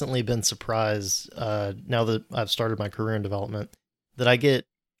consistently been surprised now that I've started my career in development that I get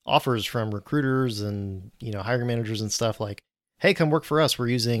offers from recruiters and hiring managers and stuff like, hey, come work for us. We're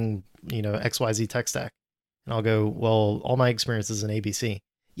using XYZ tech stack. And I'll go, well, all my experience is in ABC.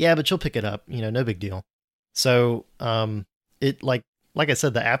 Yeah, but you'll pick it up, no big deal. So it like I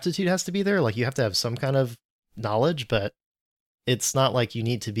said, the aptitude has to be there. Like you have to have some kind of knowledge, but it's not like you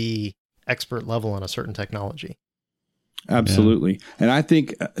need to be expert level on a certain technology. Absolutely. Yeah. And I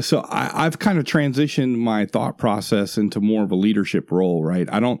think, so I've kind of transitioned my thought process into more of a leadership role, right?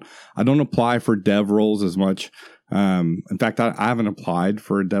 I don't apply for dev roles as much. In fact, I haven't applied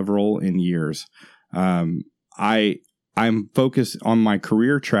for a dev role in years. I'm focused on my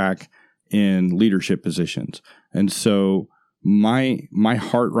career track in leadership positions. And so my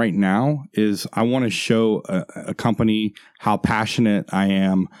heart right now is I want to show a company how passionate I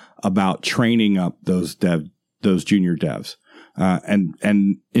am about training up those junior devs. And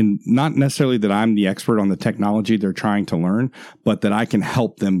in not necessarily that I'm the expert on the technology they're trying to learn, but that I can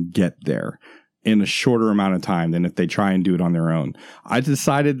help them get there in a shorter amount of time than if they try and do it on their own. I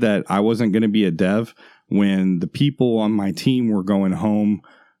decided that I wasn't going to be a dev when the people on my team were going home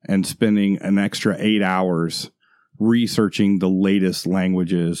and spending an extra 8 hours researching the latest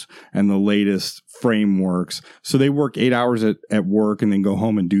languages and the latest frameworks. So they work 8 hours at work and then go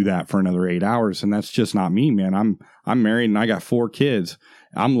home and do that for another 8 hours. And that's just not me, man. I'm married and I got 4 kids.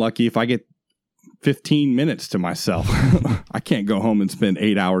 I'm lucky if I get 15 minutes to myself. I can't go home and spend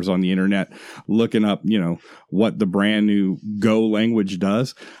 8 hours on the internet looking up, what the brand new Go language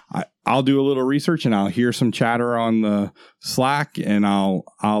does. I'll do a little research and I'll hear some chatter on the Slack and I'll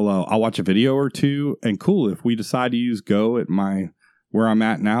watch a video or two. And cool, if we decide to use Go at where I'm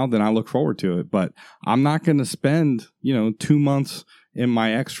at now, then I look forward to it. But I'm not going to spend 2 months in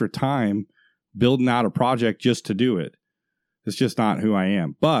my extra time building out a project just to do it. It's just not who I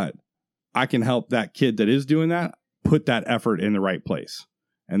am. But I can help that kid that is doing that put that effort in the right place.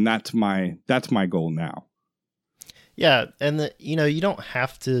 And that's my goal now. Yeah. And you don't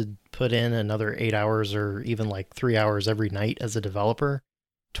have to put in another 8 hours or even like 3 hours every night as a developer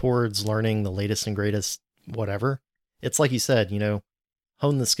towards learning the latest and greatest, whatever. It's like you said,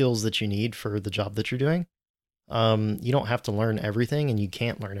 hone the skills that you need for the job that you're doing. You don't have to learn everything and you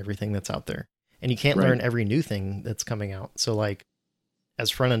can't learn everything that's out there and you can't learn every new thing that's coming out. So like, as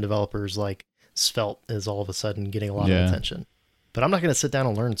front-end developers, like Svelte is all of a sudden getting a lot of attention. But I'm not going to sit down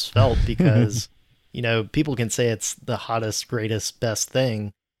and learn Svelte because, people can say it's the hottest, greatest, best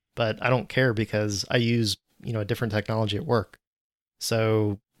thing, but I don't care because I use, a different technology at work.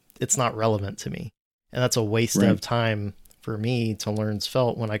 So it's not relevant to me. And that's a waste of time for me to learn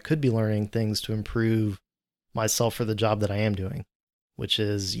Svelte when I could be learning things to improve myself for the job that I am doing, which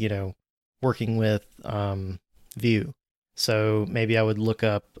is, working with Vue. So maybe I would look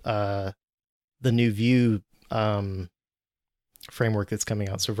up the new Vue framework that's coming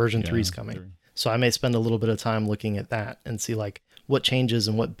out. So version 3 is coming. 3. So I may spend a little bit of time looking at that and see like what changes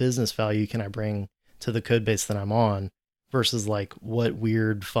and what business value can I bring to the code base that I'm on versus like what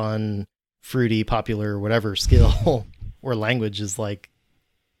weird, fun, fruity, popular, whatever skill or language is like,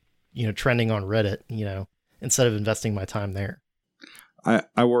 trending on Reddit, instead of investing my time there.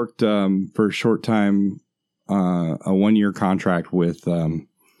 I worked for a short time, a 1-year contract with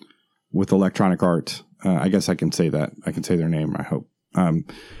Electronic Arts. I guess I can say that. I can say their name, I hope. I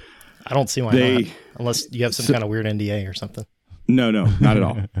don't see why not, unless you have some kind of weird NDA or something. No, not at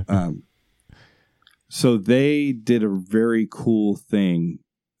all. So they did a very cool thing.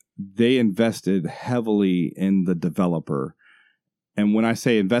 They invested heavily in the developer. And when I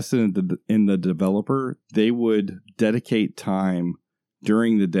say invested in the developer, they would dedicate time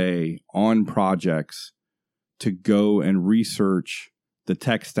during the day on projects to go and research the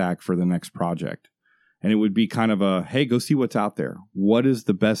tech stack for the next project. And it would be kind of a, hey, go see what's out there. What is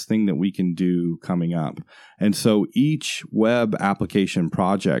the best thing that we can do coming up? And so each web application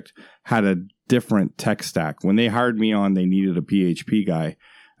project had a different tech stack. When they hired me on, they needed a PHP guy.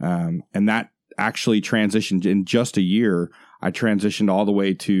 And that actually transitioned in just a year. I transitioned all the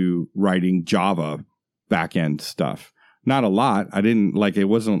way to writing Java backend stuff. Not a lot. It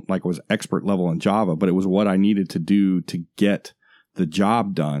wasn't like it was expert level in Java, but it was what I needed to do to get the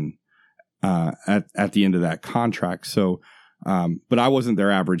job done at the end of that contract. So, but I wasn't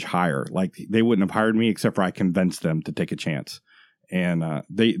their average hire. Like they wouldn't have hired me except for I convinced them to take a chance. And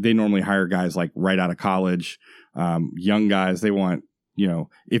they normally hire guys like right out of college, young guys. They want,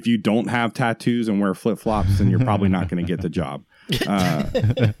 if you don't have tattoos and wear flip-flops, then you're probably not going to get the job.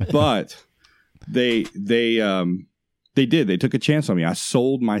 But they did. They took a chance on me. I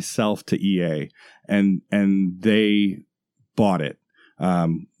sold myself to EA, and they bought it.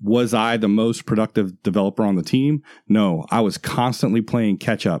 Was I the most productive developer on the team? No, I was constantly playing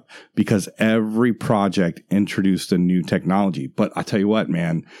catch up because every project introduced a new technology. But I tell you what,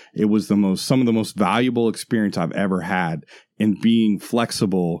 man, it was some of the most valuable experience I've ever had in being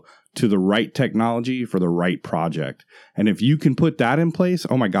flexible to the right technology for the right project. And if you can put that in place,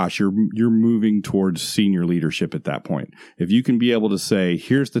 oh my gosh, you're moving towards senior leadership at that point. If you can be able to say,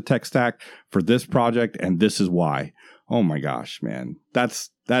 here's the tech stack for this project and this is why. Oh my gosh, man. That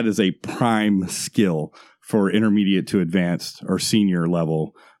is a prime skill for intermediate to advanced or senior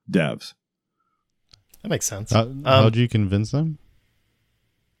level devs. That makes sense. How did you convince them?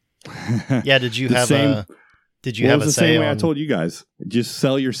 Yeah, did you have a the same way I told you guys? Just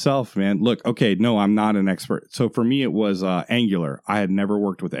sell yourself, man. Look, okay, no, I'm not an expert. So for me, it was Angular. I had never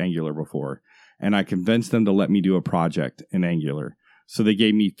worked with Angular before, and I convinced them to let me do a project in Angular. So they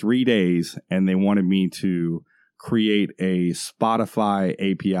gave me 3 days, and they wanted me to create a Spotify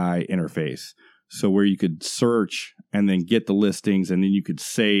API interface. So where you could search and then get the listings, and then you could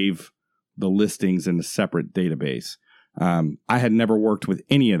save the listings in a separate database. I had never worked with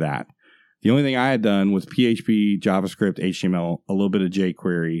any of that. The only thing I had done was PHP, JavaScript, HTML, a little bit of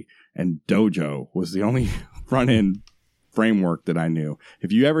jQuery, and Dojo was the only front-end framework that I knew.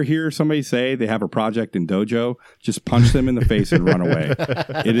 If you ever hear somebody say they have a project in Dojo, just punch them in the face and run away.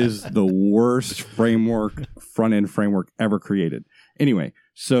 It is the worst front-end framework ever created. Anyway,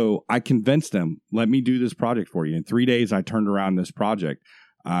 so I convinced them, let me do this project for you. In 3 days, I turned around this project.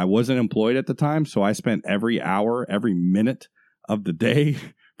 I wasn't employed at the time, so I spent every hour, every minute of the day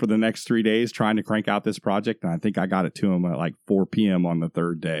for the next 3 days trying to crank out this project. And I think I got it to them at like 4 p.m. on the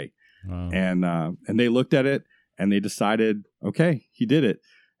third day. Wow. And they looked at it and they decided, okay, he did it.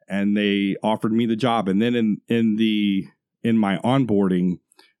 And they offered me the job. And then in my onboarding,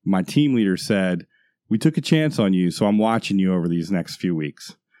 my team leader said, we took a chance on you, so I'm watching you over these next few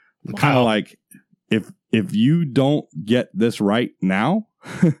weeks. Wow. Kind of like, if you don't get this right now,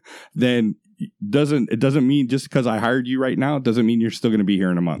 then it doesn't mean just because I hired you right now, it doesn't mean you're still going to be here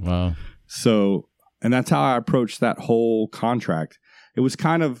in a month. Wow. So, and that's how I approached that whole contract. It was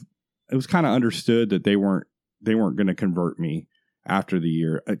kind of understood that they weren't going to convert me after the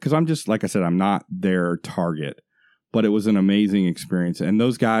year, because I'm just, like I said, I'm not their target. But it was an amazing experience. And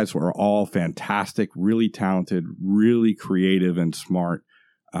those guys were all fantastic, really talented, really creative and smart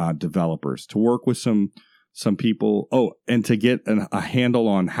developers. To work with some people, and to get a handle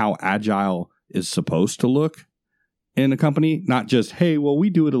on how agile is supposed to look in a company, not just, hey, well, we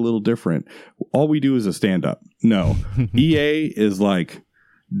do it a little different. All we do is a stand-up. No. EA is like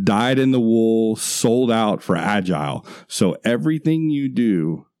dyed in the wool, sold out for agile. So everything you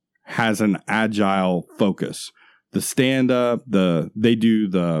do has an agile focus. The stand-up, they do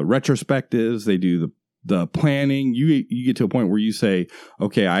the retrospectives, they do the planning. You get to a point where you say,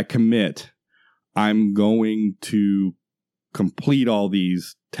 okay, I commit. I'm going to complete all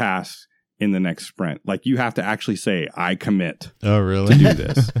these tasks in the next sprint. Like you have to actually say, I commit. Oh, really? To do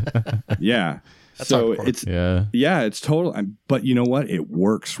this. Yeah. That's so hardcore. It's total. But you know what? It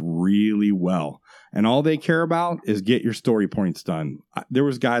works really well. And all they care about is get your story points done. There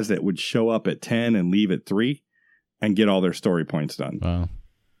was guys that would show up at 10 and leave at 3 and get all their story points done. Wow.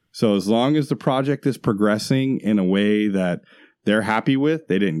 So as long as the project is progressing in a way that they're happy with,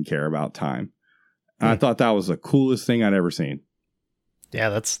 they didn't care about time. And I thought that was the coolest thing I'd ever seen. Yeah,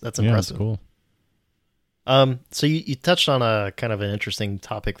 that's impressive. That's cool. So you touched on a kind of an interesting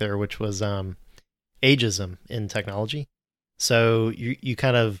topic there, which was ageism in technology. So you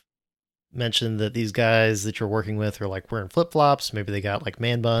kind of mentioned that these guys that you're working with are like wearing flip-flops. Maybe they got like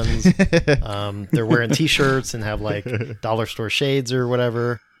man buns. They're wearing t-shirts and have like dollar store shades or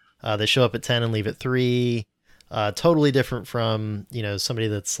whatever. They show up at 10 and leave at 3. Totally different from, somebody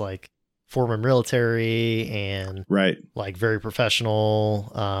that's like former military and like very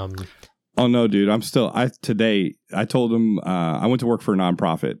professional. Oh no, dude. Today I told them, I went to work for a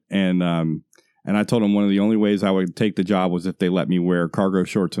nonprofit and I told them one of the only ways I would take the job was if they let me wear cargo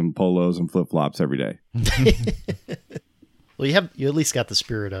shorts and polos and flip-flops every day. Well, you at least got the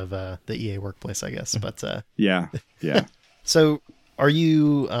spirit of the EA workplace, I guess. But yeah. So are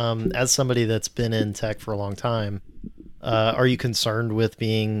you, as somebody that's been in tech for a long time, are you concerned with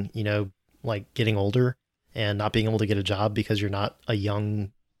being, like getting older and not being able to get a job because you're not a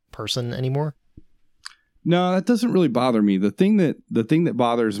young person anymore? No, that doesn't really bother me. The thing that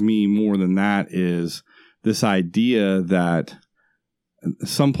bothers me more than that is this idea that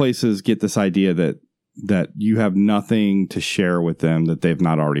some places get this idea that you have nothing to share with them that they've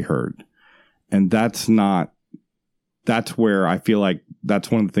not already heard. And that's where I feel like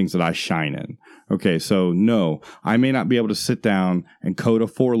that's one of the things that I shine in. Okay, so no, I may not be able to sit down and code a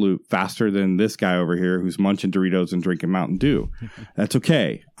for loop faster than this guy over here who's munching Doritos and drinking Mountain Dew. That's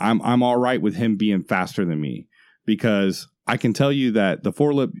okay. I'm all right with him being faster than me because I can tell you that the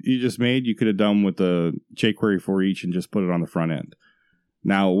for loop you just made, you could have done with the jQuery for each and just put it on the front end.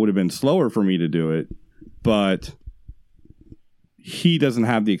 Now, it would have been slower for me to do it, but he doesn't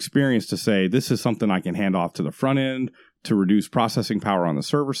have the experience to say, this is something I can hand off to the front end to reduce processing power on the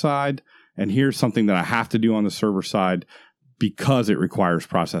server side. And here's something that I have to do on the server side because it requires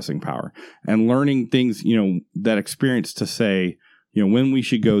processing power. And learning things, that experience to say, when we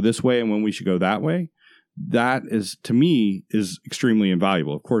should go this way and when we should go that way, that is, to me, is extremely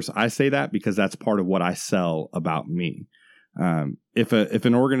invaluable. Of course, I say that because that's part of what I sell about me. If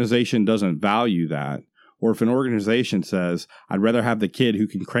an organization doesn't value that, or if an organization says, I'd rather have the kid who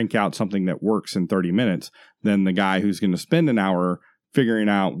can crank out something that works in 30 minutes than the guy who's going to spend an hour figuring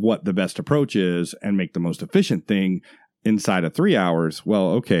out what the best approach is and make the most efficient thing inside of 3 hours.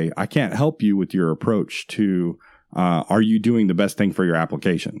 Well, okay, I can't help you with your approach to, are you doing the best thing for your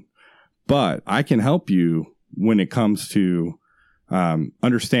application? But I can help you when it comes to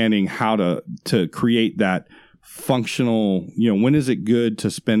understanding how to create that functional, when is it good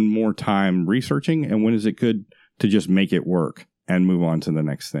to spend more time researching and when is it good to just make it work and move on to the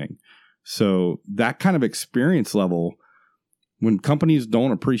next thing. So that kind of experience level, when companies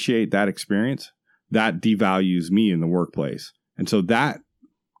don't appreciate that experience, that devalues me in the workplace. And so that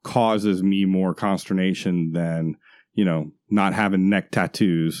causes me more consternation than, not having neck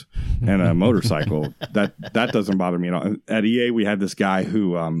tattoos and a motorcycle. That doesn't bother me at all. At EA, we had this guy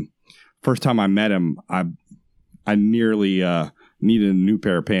who, first time I met him, I nearly needed a new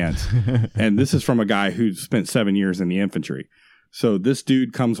pair of pants. And this is from a guy who spent 7 years in the infantry. So this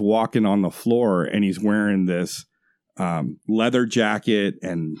dude comes walking on the floor and he's wearing this leather jacket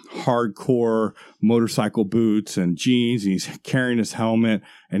and hardcore motorcycle boots and jeans, and he's carrying his helmet,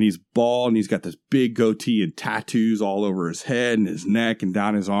 and he's bald, and he's got this big goatee and tattoos all over his head and his neck and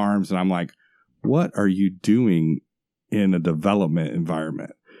down his arms. And I'm like, what are you doing in a development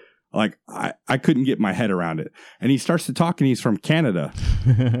environment? Like, I couldn't get my head around it. And he starts to talk, and he's from Canada.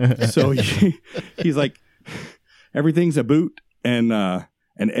 So he's like, everything's a boot and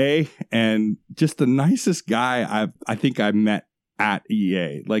an A, and just the nicest guy I think I met at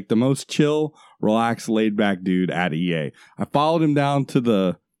EA. Like the most chill, relaxed, laid back dude at EA. I followed him down to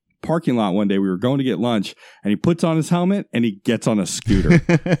the parking lot one day. We were going to get lunch, and he puts on his helmet and he gets on a scooter.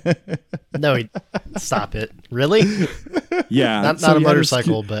 No, stop it. Really? Yeah. Not a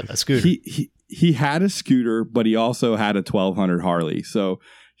motorcycle, but a scooter. He had a scooter, but he also had a 1200 Harley. So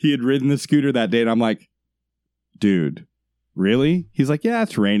he had ridden the scooter that day, and I'm like, dude, really? He's like, yeah,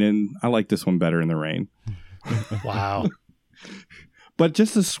 it's raining. I like this one better in the rain. Wow. but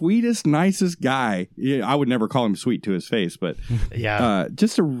just the sweetest, nicest guy. Yeah, I would never call him sweet to his face, but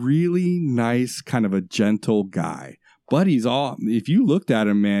just a really nice, kind of a gentle guy. But if you looked at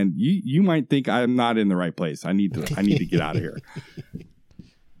him, man, you might think I'm not in the right place. I need to get out of here.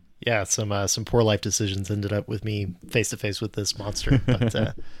 Yeah, some poor life decisions ended up with me face to face with this monster.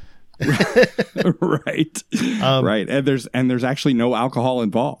 But, right. Right. And there's actually no alcohol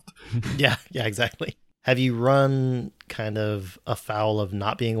involved. Yeah, exactly. Have you run kind of afoul of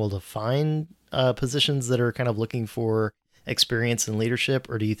not being able to find positions that are kind of looking for experience and leadership,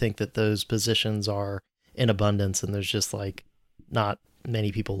 or do you think that those positions are in abundance and there's just like not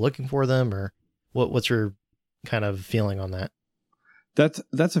many people looking for them, or what's your kind of feeling on that?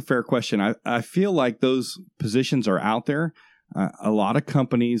 That's a fair question. I feel like those positions are out there. A lot of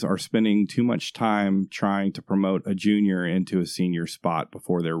companies are spending too much time trying to promote a junior into a senior spot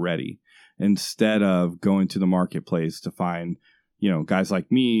before they're ready, instead of going to the marketplace to find, guys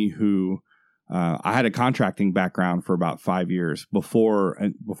like me who I had a contracting background for about 5 years. Before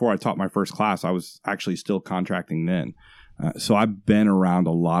I taught my first class, I was actually still contracting then. So I've been around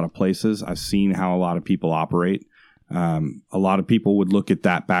a lot of places. I've seen how a lot of people operate. A lot of people would look at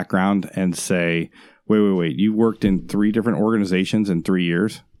that background and say, wait, you worked in 3 different organizations in 3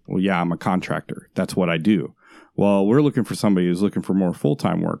 years? Well, yeah, I'm a contractor. That's what I do. Well, we're looking for somebody who's looking for more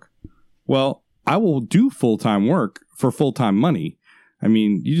full-time work. Well, I will do full-time work for full-time money. I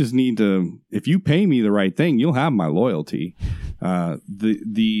mean, you just need to, if you pay me the right thing, you'll have my loyalty.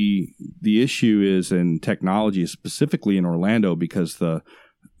 The issue is in technology, specifically in Orlando, because the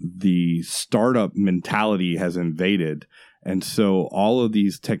startup mentality has invaded. And so all of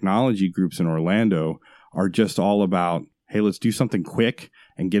these technology groups in Orlando are just all about, hey, let's do something quick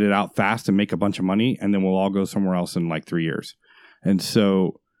and get it out fast and make a bunch of money, and then we'll all go somewhere else in like 3 years. And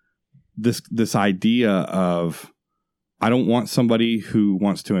so this idea of, I don't want somebody who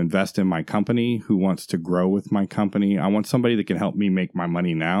wants to invest in my company, who wants to grow with my company. I want somebody that can help me make my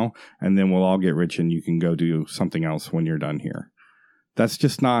money now, and then we'll all get rich and you can go do something else when you're done here.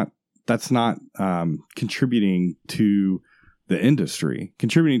 That's not contributing to the industry.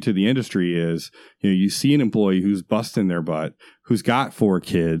 Contributing to the industry is, you see an employee who's busting their butt, who's got 4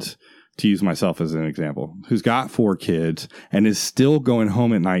 kids, to use myself as an example, who's got 4 kids and is still going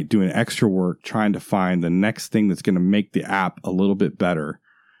home at night doing extra work, trying to find the next thing that's going to make the app a little bit better,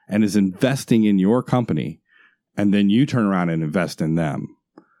 and is investing in your company. And then you turn around and invest in them.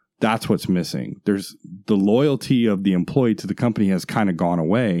 That's what's missing. There's the loyalty of the employee to the company has kind of gone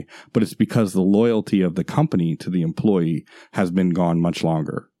away, but it's because the loyalty of the company to the employee has been gone much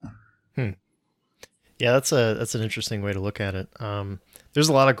longer. Yeah, that's an interesting way to look at it. There's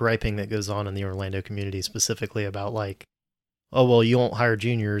a lot of griping that goes on in the Orlando community, specifically about like, oh, well, you won't hire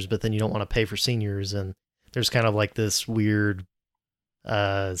juniors, but then you don't want to pay for seniors. And there's kind of like this weird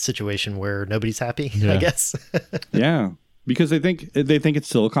situation where nobody's happy, I guess. Yeah. Because they think it's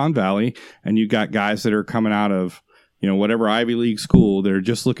Silicon Valley, and you got guys that are coming out of, whatever Ivy League school. They're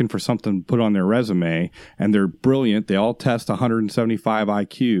just looking for something to put on their resume, and they're brilliant. They all test 175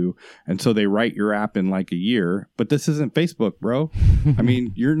 IQ, and so they write your app in like a year. But this isn't Facebook, bro. I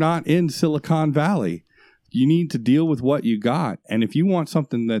mean, you're not in Silicon Valley. You need to deal with what you got, and if you want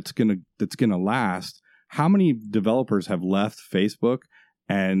something that's gonna last, how many developers have left Facebook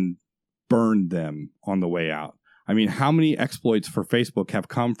and burned them on the way out? I mean, how many exploits for Facebook have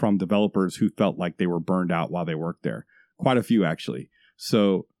come from developers who felt like they were burned out while they worked there? Quite a few, actually.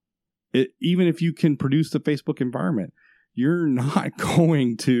 So even if you can produce the Facebook environment, you're not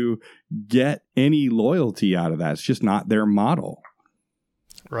going to get any loyalty out of that. It's just not their model.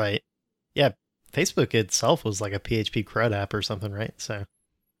 Right. Yeah. Facebook itself was like a PHP CRUD app or something, right? So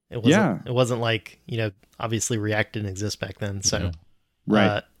it wasn't like, obviously React didn't exist back then. So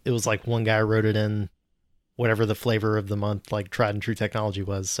right. It was like one guy wrote it in whatever the flavor of the month, like tried and true technology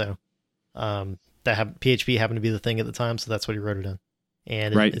was. So PHP happened to be the thing at the time, so that's what he wrote it in.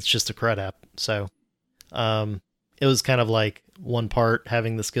 And it's just a CRUD app. So it was kind of like one part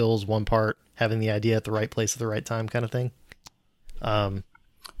having the skills, one part having the idea at the right place at the right time kind of thing.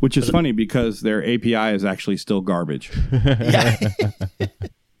 Which is funny because their API is actually still garbage. Yeah.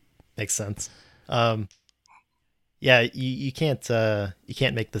 Makes sense. Yeah, you can't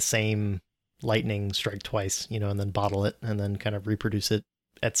make the same lightning strike twice, and then bottle it and then kind of reproduce it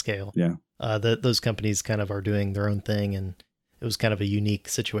at scale. Yeah. Those companies kind of are doing their own thing, and it was kind of a unique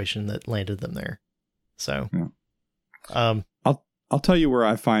situation that landed them there. So, I'll tell you where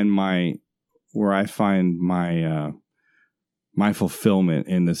I find my my fulfillment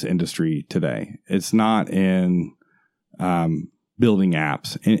in this industry today. It's not in building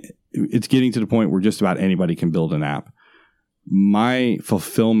apps. It's getting to the point where just about anybody can build an app. my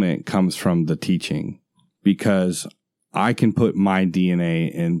fulfillment comes from the teaching, because I can put my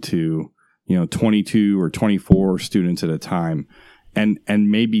DNA into, 22 or 24 students at a time. And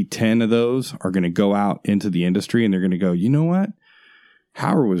maybe 10 of those are going to go out into the industry and they're going to go, you know what?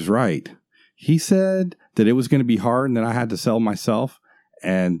 Howard was right. He said that it was going to be hard and that I had to sell myself.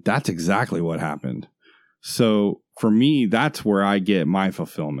 And that's exactly what happened. So for me, that's where I get my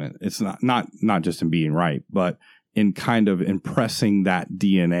fulfillment. It's not just in being right, but in kind of impressing that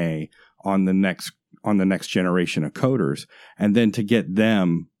DNA on the next generation of coders, and then to get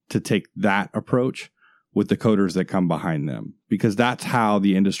them to take that approach with the coders that come behind them, because that's how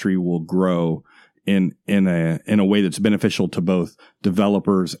the industry will grow in a way that's beneficial to both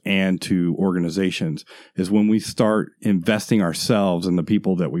developers and to organizations, is when we start investing ourselves in the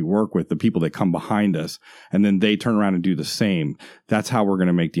people that we work with, the people that come behind us, and then they turn around and do the same. That's how we're going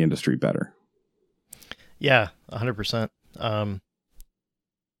to make the industry better. Yeah, 100%.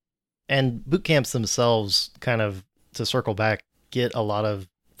 And boot camps themselves, kind of to circle back, get a lot of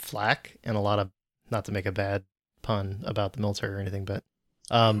flack and a lot of, not to make a bad pun about the military or anything, but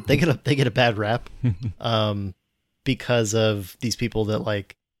they get a bad rap because of these people that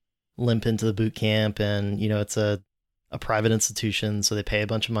like limp into the boot camp, and it's a private institution, so they pay a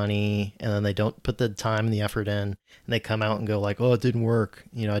bunch of money and then they don't put the time and the effort in, and they come out and go like, oh, it didn't work,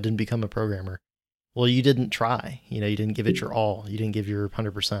 I didn't become a programmer. Well, you didn't try, you didn't give it your all, you didn't give your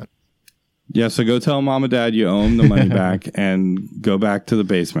 100%. Yeah, so go tell mom and dad you owe them the money back and go back to the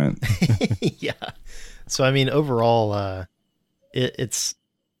basement. Yeah. So I mean, overall, it's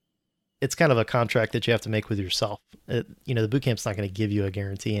kind of a contract that you have to make with yourself. The boot camp's not going to give you a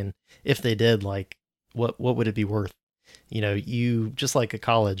guarantee, and if they did, like, what would it be worth? You just like a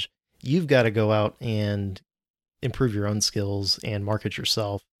college, you've got to go out and improve your own skills and market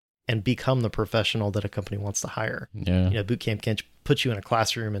yourself and become the professional that a company wants to hire. Yeah. Boot camp can't put you in a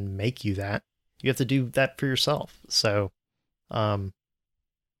classroom and make you that. You have to do that for yourself. So,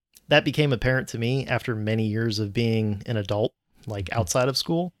 that became apparent to me after many years of being an adult, like outside of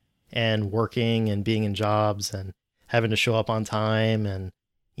school and working and being in jobs and having to show up on time and,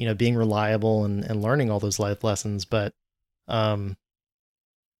 being reliable and learning all those life lessons. But, that's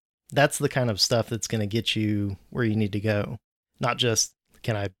the kind of stuff that's going to get you where you need to go. Not just,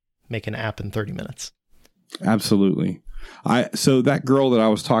 can I make an app in 30 minutes? Absolutely. So that girl that I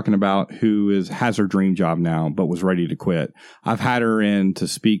was talking about who has her dream job now, but was ready to quit, I've had her in to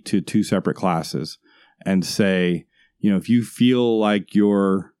speak to 2 separate classes and say, if you feel like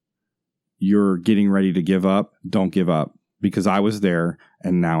you're getting ready to give up, don't give up, because I was there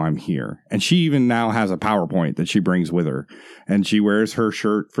and now I'm here. And she even now has a PowerPoint that she brings with her, and she wears her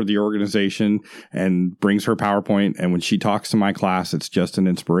shirt for the organization and brings her PowerPoint. And when she talks to my class, it's just an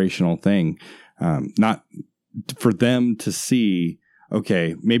inspirational thing. Not for them to see,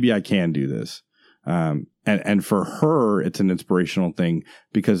 okay, maybe I can do this. And for her, it's an inspirational thing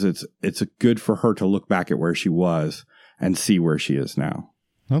because it's good for her to look back at where she was and see where she is now.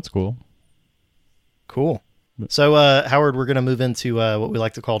 That's cool. Cool. So, Howard, we're going to move into what we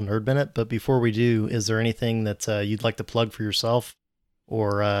like to call Nerd Minute. But before we do, is there anything that you'd like to plug for yourself,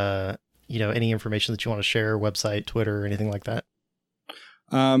 or any information that you want to share, website, Twitter, anything like that?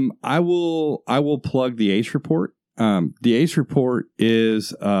 I will plug the ACE Report. The ACE Report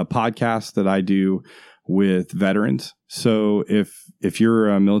is a podcast that I do with veterans. So if you're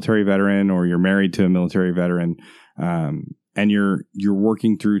a military veteran or you're married to a military veteran, and you're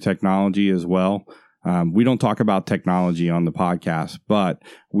working through technology as well, we don't talk about technology on the podcast, but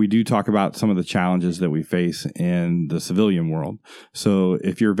we do talk about some of the challenges that we face in the civilian world. So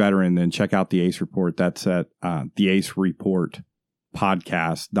if you're a veteran, then check out the ACE Report. That's at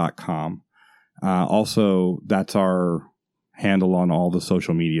theacereportpodcast.com. Also, that's our handle on all the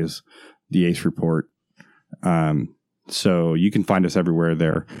social medias, the ACE Report. So you can find us everywhere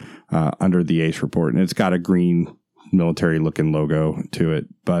there under the ACE Report, and it's got a green military looking logo to it.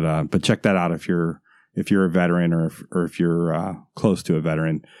 But check that out if you're a veteran or if you're close to a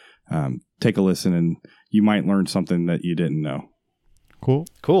veteran. Take a listen, and you might learn something that you didn't know. Cool.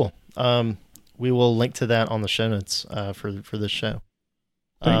 We will link to that on the show notes for this show.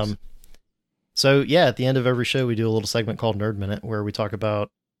 Thanks. So yeah, at the end of every show, we do a little segment called Nerd Minute, where we talk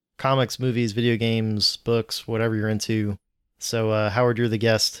about comics, movies, video games, books, whatever you're into. So Howard, you're the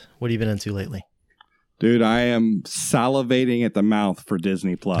guest. What have you been into lately? Dude, I am salivating at the mouth for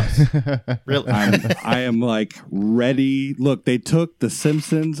Disney Plus. Really? I am like ready. Look, they took The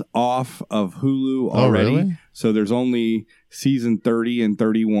Simpsons off of Hulu already. Oh, really? So there's only season 30 and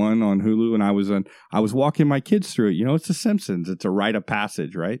 31 on Hulu. And I was walking my kids through it. It's The Simpsons. It's a rite of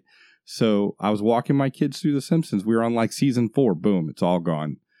passage, right? So I was walking my kids through The Simpsons. We were on like season 4. Boom, it's all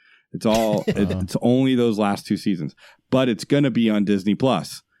gone. It's all it's only those last 2 seasons, but it's going to be on Disney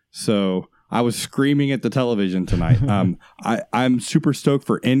Plus. So I was screaming at the television tonight. I'm super stoked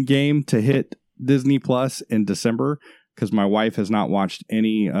for Endgame to hit Disney Plus in December because my wife has not watched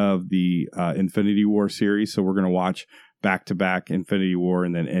any of the Infinity War series. So we're going to watch back-to-back Infinity War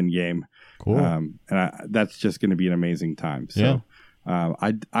and then Endgame. Cool. That's just going to be an amazing time. So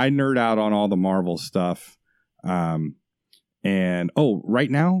I nerd out on all the Marvel stuff. And right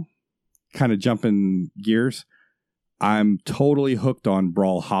now, kind of jumping gears, I'm totally hooked on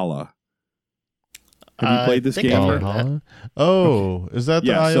Brawlhalla. Have you played this game? Brawlhalla? Oh, is that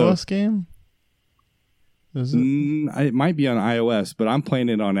the iOS game? Is it? It might be on iOS, but I'm playing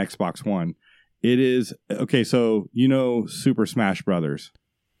it on Xbox One. It is okay. So Super Smash Brothers.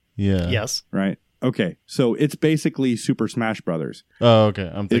 Yeah. Yes. Right. Okay. So it's basically Super Smash Brothers. Oh,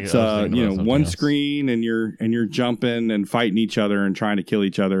 okay. It's one screen and you're jumping and fighting each other and trying to kill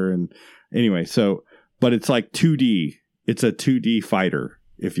each other and anyway. So, but it's like 2D. It's a 2D fighter,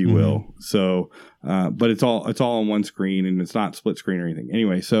 if you will. So, but it's all on one screen and it's not split screen or anything.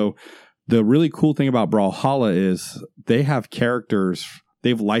 Anyway, so the really cool thing about Brawlhalla is they have characters.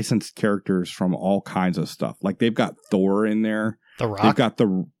 They've licensed characters from all kinds of stuff. Like they've got Thor in there. The Rock. They've got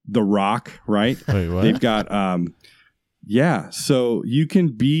the Rock, right? Wait, what? They've got so you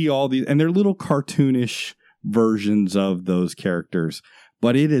can be all these, and they're little cartoonish versions of those characters.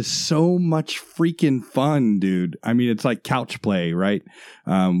 But it is so much freaking fun, dude. I mean, it's like couch play, right?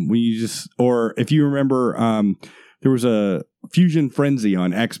 Or if you remember, there was a Fusion Frenzy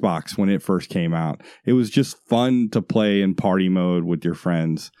on Xbox when it first came out. It was just fun to play in party mode with your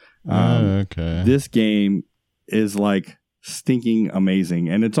friends. Okay. This game is like stinking amazing,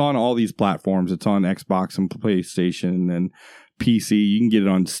 and it's on all these platforms. It's on Xbox and PlayStation and PC. You can get it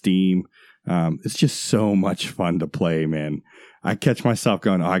on Steam. It's just so much fun to play, man. I catch myself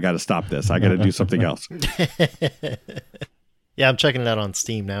going, I got to stop this. I got to do something else. Yeah, I'm checking it out on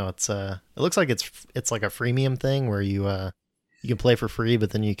Steam now. It looks like it's like a freemium thing where you can play for free, but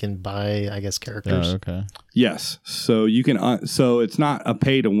then you can buy, I guess, characters. Oh, okay. Yes. So you can. So it's not a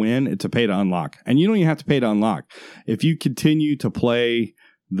pay to win; it's a pay to unlock, and you don't even have to pay to unlock. If you continue to play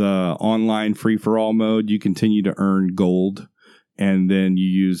the online free for all mode, you continue to earn gold, and then you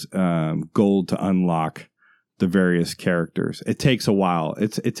use gold to unlock the various characters. It takes a while.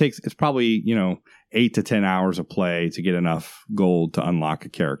 It's probably 8 to 10 hours of play to get enough gold to unlock a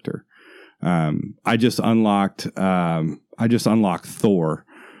character. I just unlocked Thor,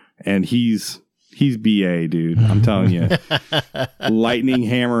 and he's BA, dude. I'm telling you, lightning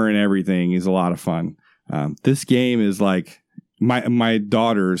hammer and everything is a lot of fun. This game is like my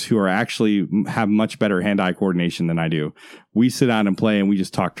daughters, who are actually have much better hand-eye coordination than I do. We sit down and play, and we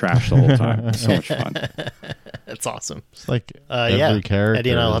just talk trash the whole time. It's so much fun. That's awesome. It's like every character.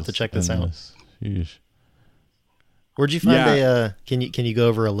 Eddie and I'll have to check this out. Sheesh. Where'd you find can you go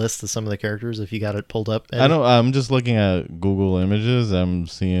over a list of some of the characters if you got it pulled up, Eddie? I'm just looking at Google Images. I'm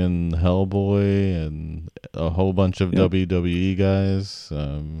seeing Hellboy and a whole bunch of WWE guys.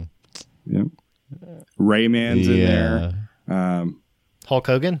 Rayman's in there. Hulk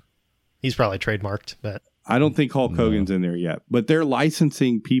Hogan? He's probably trademarked, but I don't think Hulk Hogan's in there yet. But they're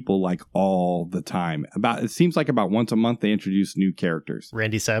licensing people like all the time. It seems like about once a month they introduce new characters.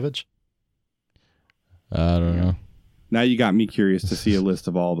 Randy Savage? I don't know. Now you got me curious to see a list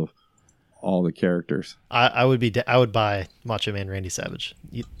of all the characters. I would buy Macho Man Randy Savage.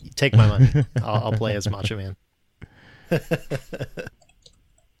 You take my money. I'll play as Macho Man.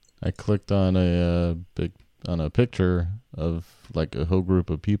 I clicked on a picture of like a whole group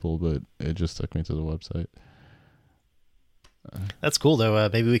of people, but it just took me to the website. That's cool though.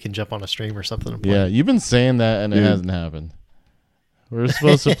 Maybe we can jump on a stream or something and play. Yeah, you've been saying that and it hasn't happened. We're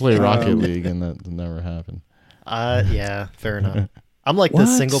supposed to play Rocket League and that never happened. Yeah, fair enough. I'm like the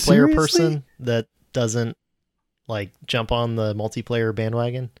single player person that doesn't like jump on the multiplayer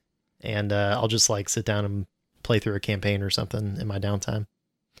bandwagon, and I'll just like sit down and play through a campaign or something in my downtime.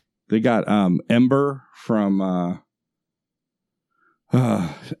 They got Ember from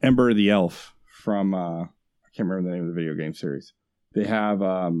Ember the Elf from I can't remember the name of the video game series. They have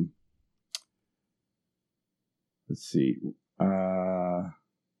let's see.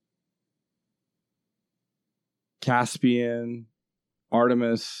 Caspian,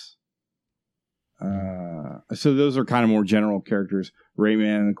 Artemis. So those are kind of more general characters.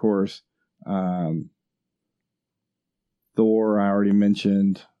 Rayman, of course. Thor, I already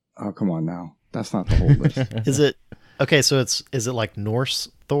mentioned. Oh, come on now. That's not the whole list. Is it okay? So is it like Norse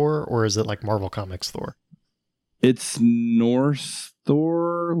Thor or is it like Marvel Comics Thor? It's Norse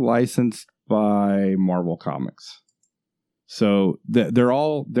Thor, licensed by Marvel Comics. So they're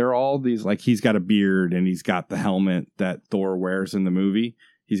all these, like, he's got a beard and he's got the helmet that Thor wears in the movie.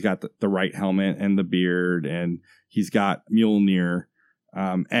 He's got the right helmet and the beard, and he's got Mjolnir.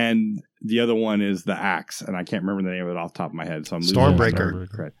 And the other one is the axe, and I can't remember the name of it off the top of my head. So I'm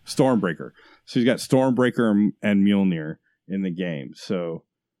Stormbreaker. Stormbreaker. So he's got Stormbreaker and Mjolnir in the game. So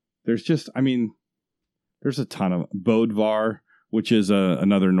there's just, I mean, there's a ton of Bodvar, which is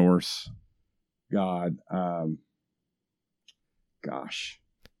another Norse god.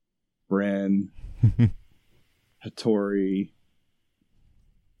 Bren, Hattori,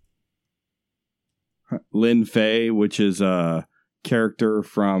 Lin Fei, which is a character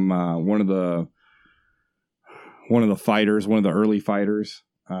from one of the fighters, one of the early fighters.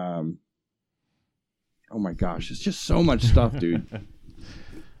 Oh my gosh, it's just so much stuff, dude.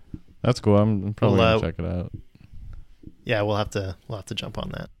 That's cool. I'm probably gonna check it out. Yeah, we'll have to jump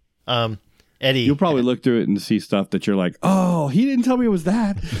on that. Eddie, you'll probably look through it and see stuff that you're like, oh, he didn't tell me it was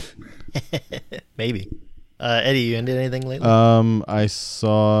that. Maybe. Eddie, you into anything lately? I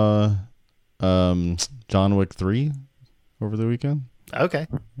saw John Wick 3 over the weekend. Okay.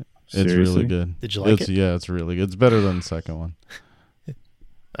 It's really good. Did you like it? Yeah, it's really good. It's better than the second one.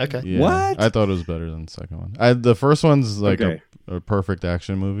 Okay. Yeah, what? I thought it was better than the second one. The first one's like a perfect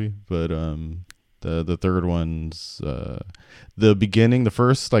action movie, but the third one's the beginning, the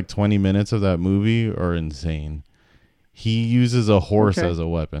first like 20 minutes of that movie are insane. He uses a horse as a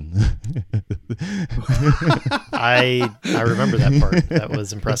weapon. I remember that part. That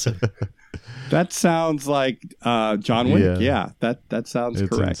was impressive. That sounds like John Wick. Yeah, that sounds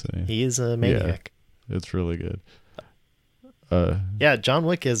correct. Insane. He is a maniac. Yeah, it's really good. Yeah, John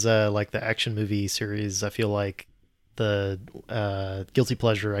Wick is like the action movie series. I feel like the guilty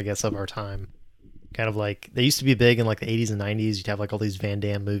pleasure, I guess, of our time. Kind of like they used to be big in like the 80s and 90s. You'd have like all these Van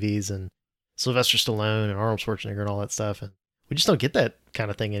Damme movies and Sylvester Stallone and Arnold Schwarzenegger and all that stuff. And we just don't get that kind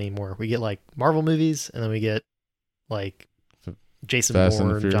of thing anymore. We get like Marvel movies, and then we get like Jason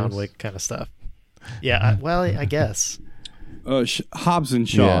Bourne, John Wick kind of stuff. Yeah, I guess. Hobbs and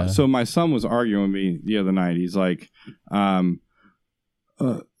Shaw. Yeah. So my son was arguing with me the other night. He's like,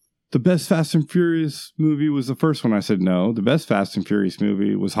 the best Fast and Furious movie was the first one. I said, no, the best Fast and Furious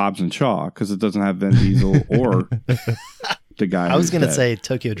movie was Hobbs and Shaw, because it doesn't have Vin Diesel or the guy. I was going to say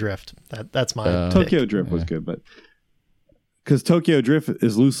Tokyo Drift. That's my Tokyo Drift was good, but because Tokyo Drift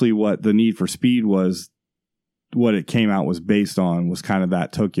is loosely what the Need for Speed was, what it came out was based on, was kind of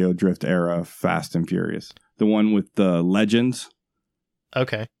that Tokyo Drift era Fast and Furious. The one with the Legends.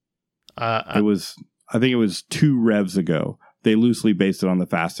 Okay. I think it was 2 revs ago. They loosely based it on the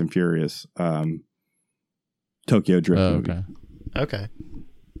Fast and Furious Tokyo Drift movie. Okay.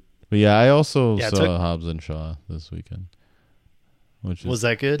 But yeah, I also saw Hobbs and Shaw this weekend. Was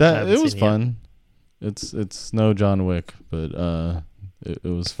that good? It was fun. It's no John Wick, but it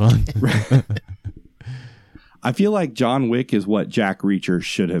was fun. I feel like John Wick is what Jack Reacher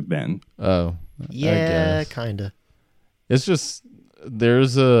should have been. Oh, yeah, kind of. It's just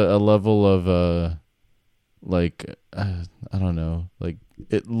there's a level of like I don't know, like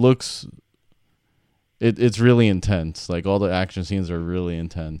it looks. It's really intense. Like all the action scenes are really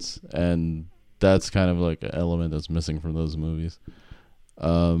intense, and that's kind of like an element that's missing from those movies.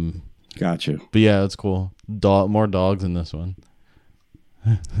 Gotcha. But yeah, it's cool. More dogs in this one.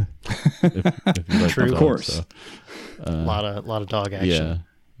 if you like True, dogs, of course. So. A lot of dog action. Yeah,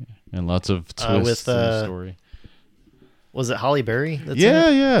 and lots of twists in the story. Was it Halle Berry?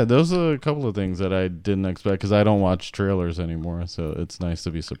 Yeah. Those are a couple of things that I didn't expect because I don't watch trailers anymore, so it's nice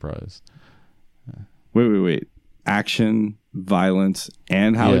to be surprised. Wait. Action, violence,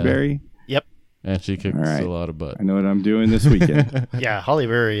 and Halle Berry? Yep. And she kicks a lot of butt. I know what I'm doing this weekend. Yeah, Halle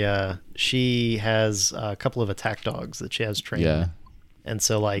Berry, she has a couple of attack dogs that she has trained. Yeah. And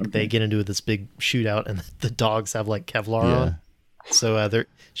so, they get into this big shootout, and the dogs have, Kevlar on. So,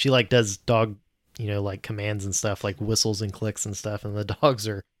 she, does dog, commands and stuff, like whistles and clicks and stuff, and the dogs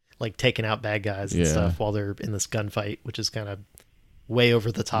are, taking out bad guys and stuff while they're in this gunfight, which is kind of way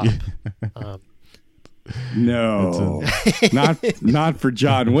over the top. No, not for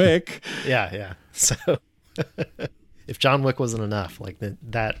John Wick. Yeah. So if John Wick wasn't enough,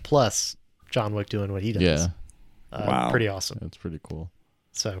 that plus John Wick doing what he does, wow, pretty awesome. That's pretty cool.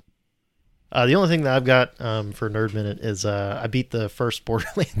 So the only thing that I've got for Nerd Minute is I beat the first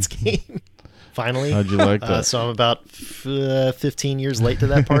Borderlands game. Finally. How'd you like that? So I'm about 15 years late to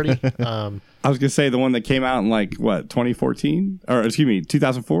that party. I was going to say the one that came out in 2014? Or excuse me,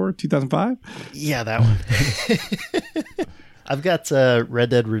 2004, 2005? Yeah, that one. I've got Red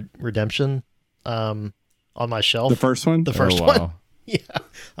Dead Redemption on my shelf. The first one? The first one. Yeah,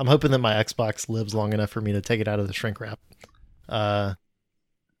 I'm hoping that my Xbox lives long enough for me to take it out of the shrink wrap.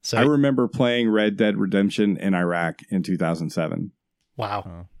 So I remember playing Red Dead Redemption in Iraq in 2007. Wow.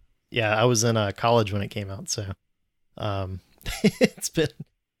 Oh. Yeah, I was in college when it came out, so it's been.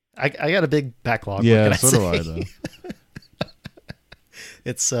 I got a big backlog. Yeah, so do I, though.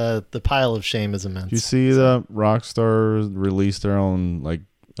 It's the pile of shame is immense. You see that Rockstar released their own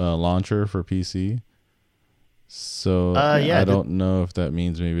launcher for PC? So I don't know if that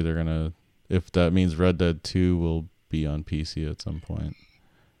means maybe they're gonna. If that means Red Dead 2 will be on PC at some point.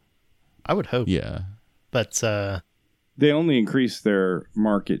 I would hope. Yeah, but they only increased their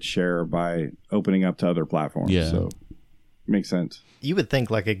market share by opening up to other platforms. Yeah, so makes sense. You would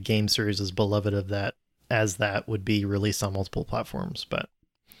think like a game series as beloved of that as that would be released on multiple platforms, but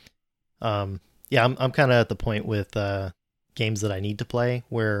yeah, I'm kind of at the point with games that I need to play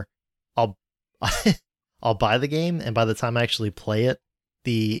where I'll I'll buy the game, and by the time I actually play it,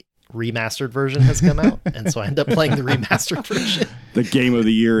 the remastered version has come out, and so I end up playing the remastered version. The Game of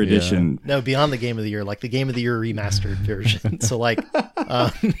the Year edition. No, beyond the Game of the Year, like the Game of the Year remastered version. So like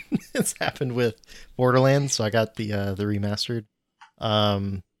it's happened with Borderlands, so I got the remastered.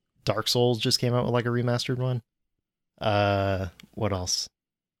 Dark Souls just came out with like a remastered one. What else?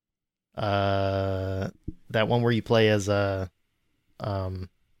 That one where you play as the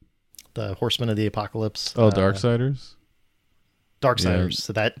Horsemen of the Apocalypse. Oh, Darksiders? Darksiders. Yeah.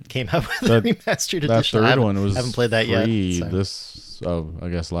 So that came out with a remastered edition. That third one was haven't played that free yet. So. I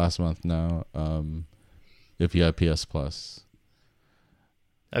guess last month now. If you have PS Plus.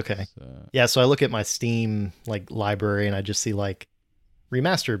 Okay. Yeah, so I look at my Steam library and I just see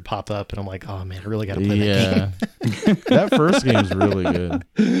remastered pop up, and I'm like, oh man, I really got to play that game. That first game's really good.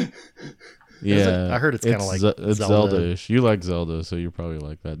 Yeah, I heard it's kind of like it's Zelda-ish. You like Zelda, so you probably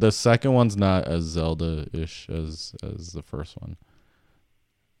like that. The second one's not as Zelda-ish as the first one.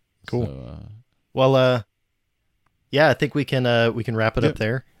 Cool. So, well, yeah, I think we can wrap it up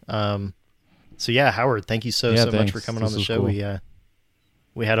there. So yeah, Howard, thank you so much for coming on the show. Cool.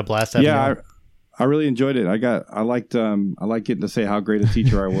 We had a blast having you on. I really enjoyed it. I liked getting to say how great a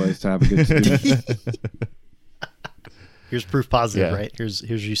teacher I was to have a good student. Here's proof positive, right? Here's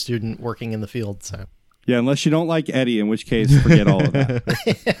your student working in the field. So yeah, unless you don't like Eddie, in which case forget all of that.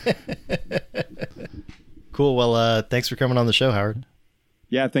 Cool. Well, thanks for coming on the show, Howard.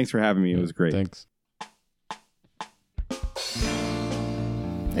 Yeah, thanks for having me. It was great. Thanks.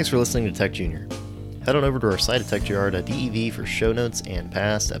 Thanks for listening to Tech Junior. Head on over to our site at techgr.dev for show notes and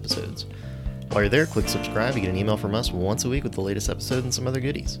past episodes. While you're there, click subscribe. You get an email from us once a week with the latest episode and some other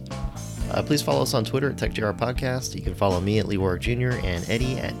goodies. Please follow us on Twitter at TechGR Podcast. You can follow me at Lee Warwick Jr. and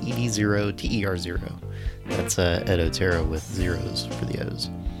Eddie at ED0TER0. That's Ed Otero with zeros for the O's.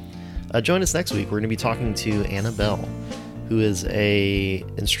 Join us next week. We're going to be talking to Anna Bell, who is a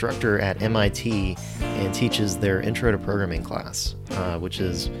instructor at MIT and teaches their Intro to Programming class, which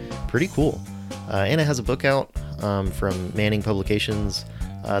is pretty cool. Anna has a book out from Manning Publications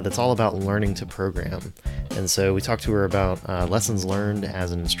that's all about learning to program. And so we talked to her about lessons learned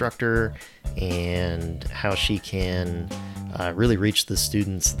as an instructor and how she can really reach the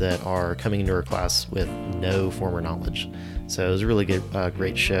students that are coming into her class with no former knowledge. So it was a really good,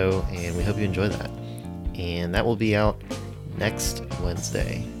 great show, and we hope you enjoy that. And that will be out next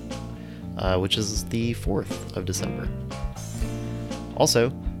Wednesday, which is the 4th of December.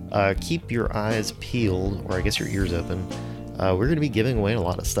 Also, keep your eyes peeled, or I guess your ears open. We're going to be giving away a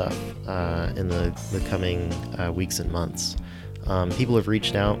lot of stuff in the coming weeks and months. People have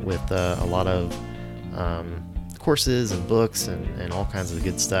reached out with a lot of courses and books and all kinds of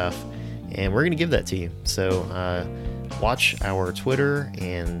good stuff, and we're going to give that to you. So watch our Twitter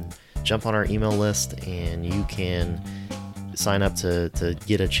and jump on our email list, and you can sign up to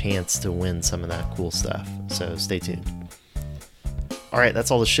get a chance to win some of that cool stuff. So stay tuned. All right,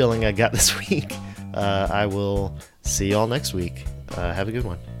 that's all the shilling I got this week. I will see y'all next week. Have a good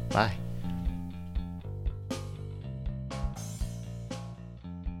one. Bye.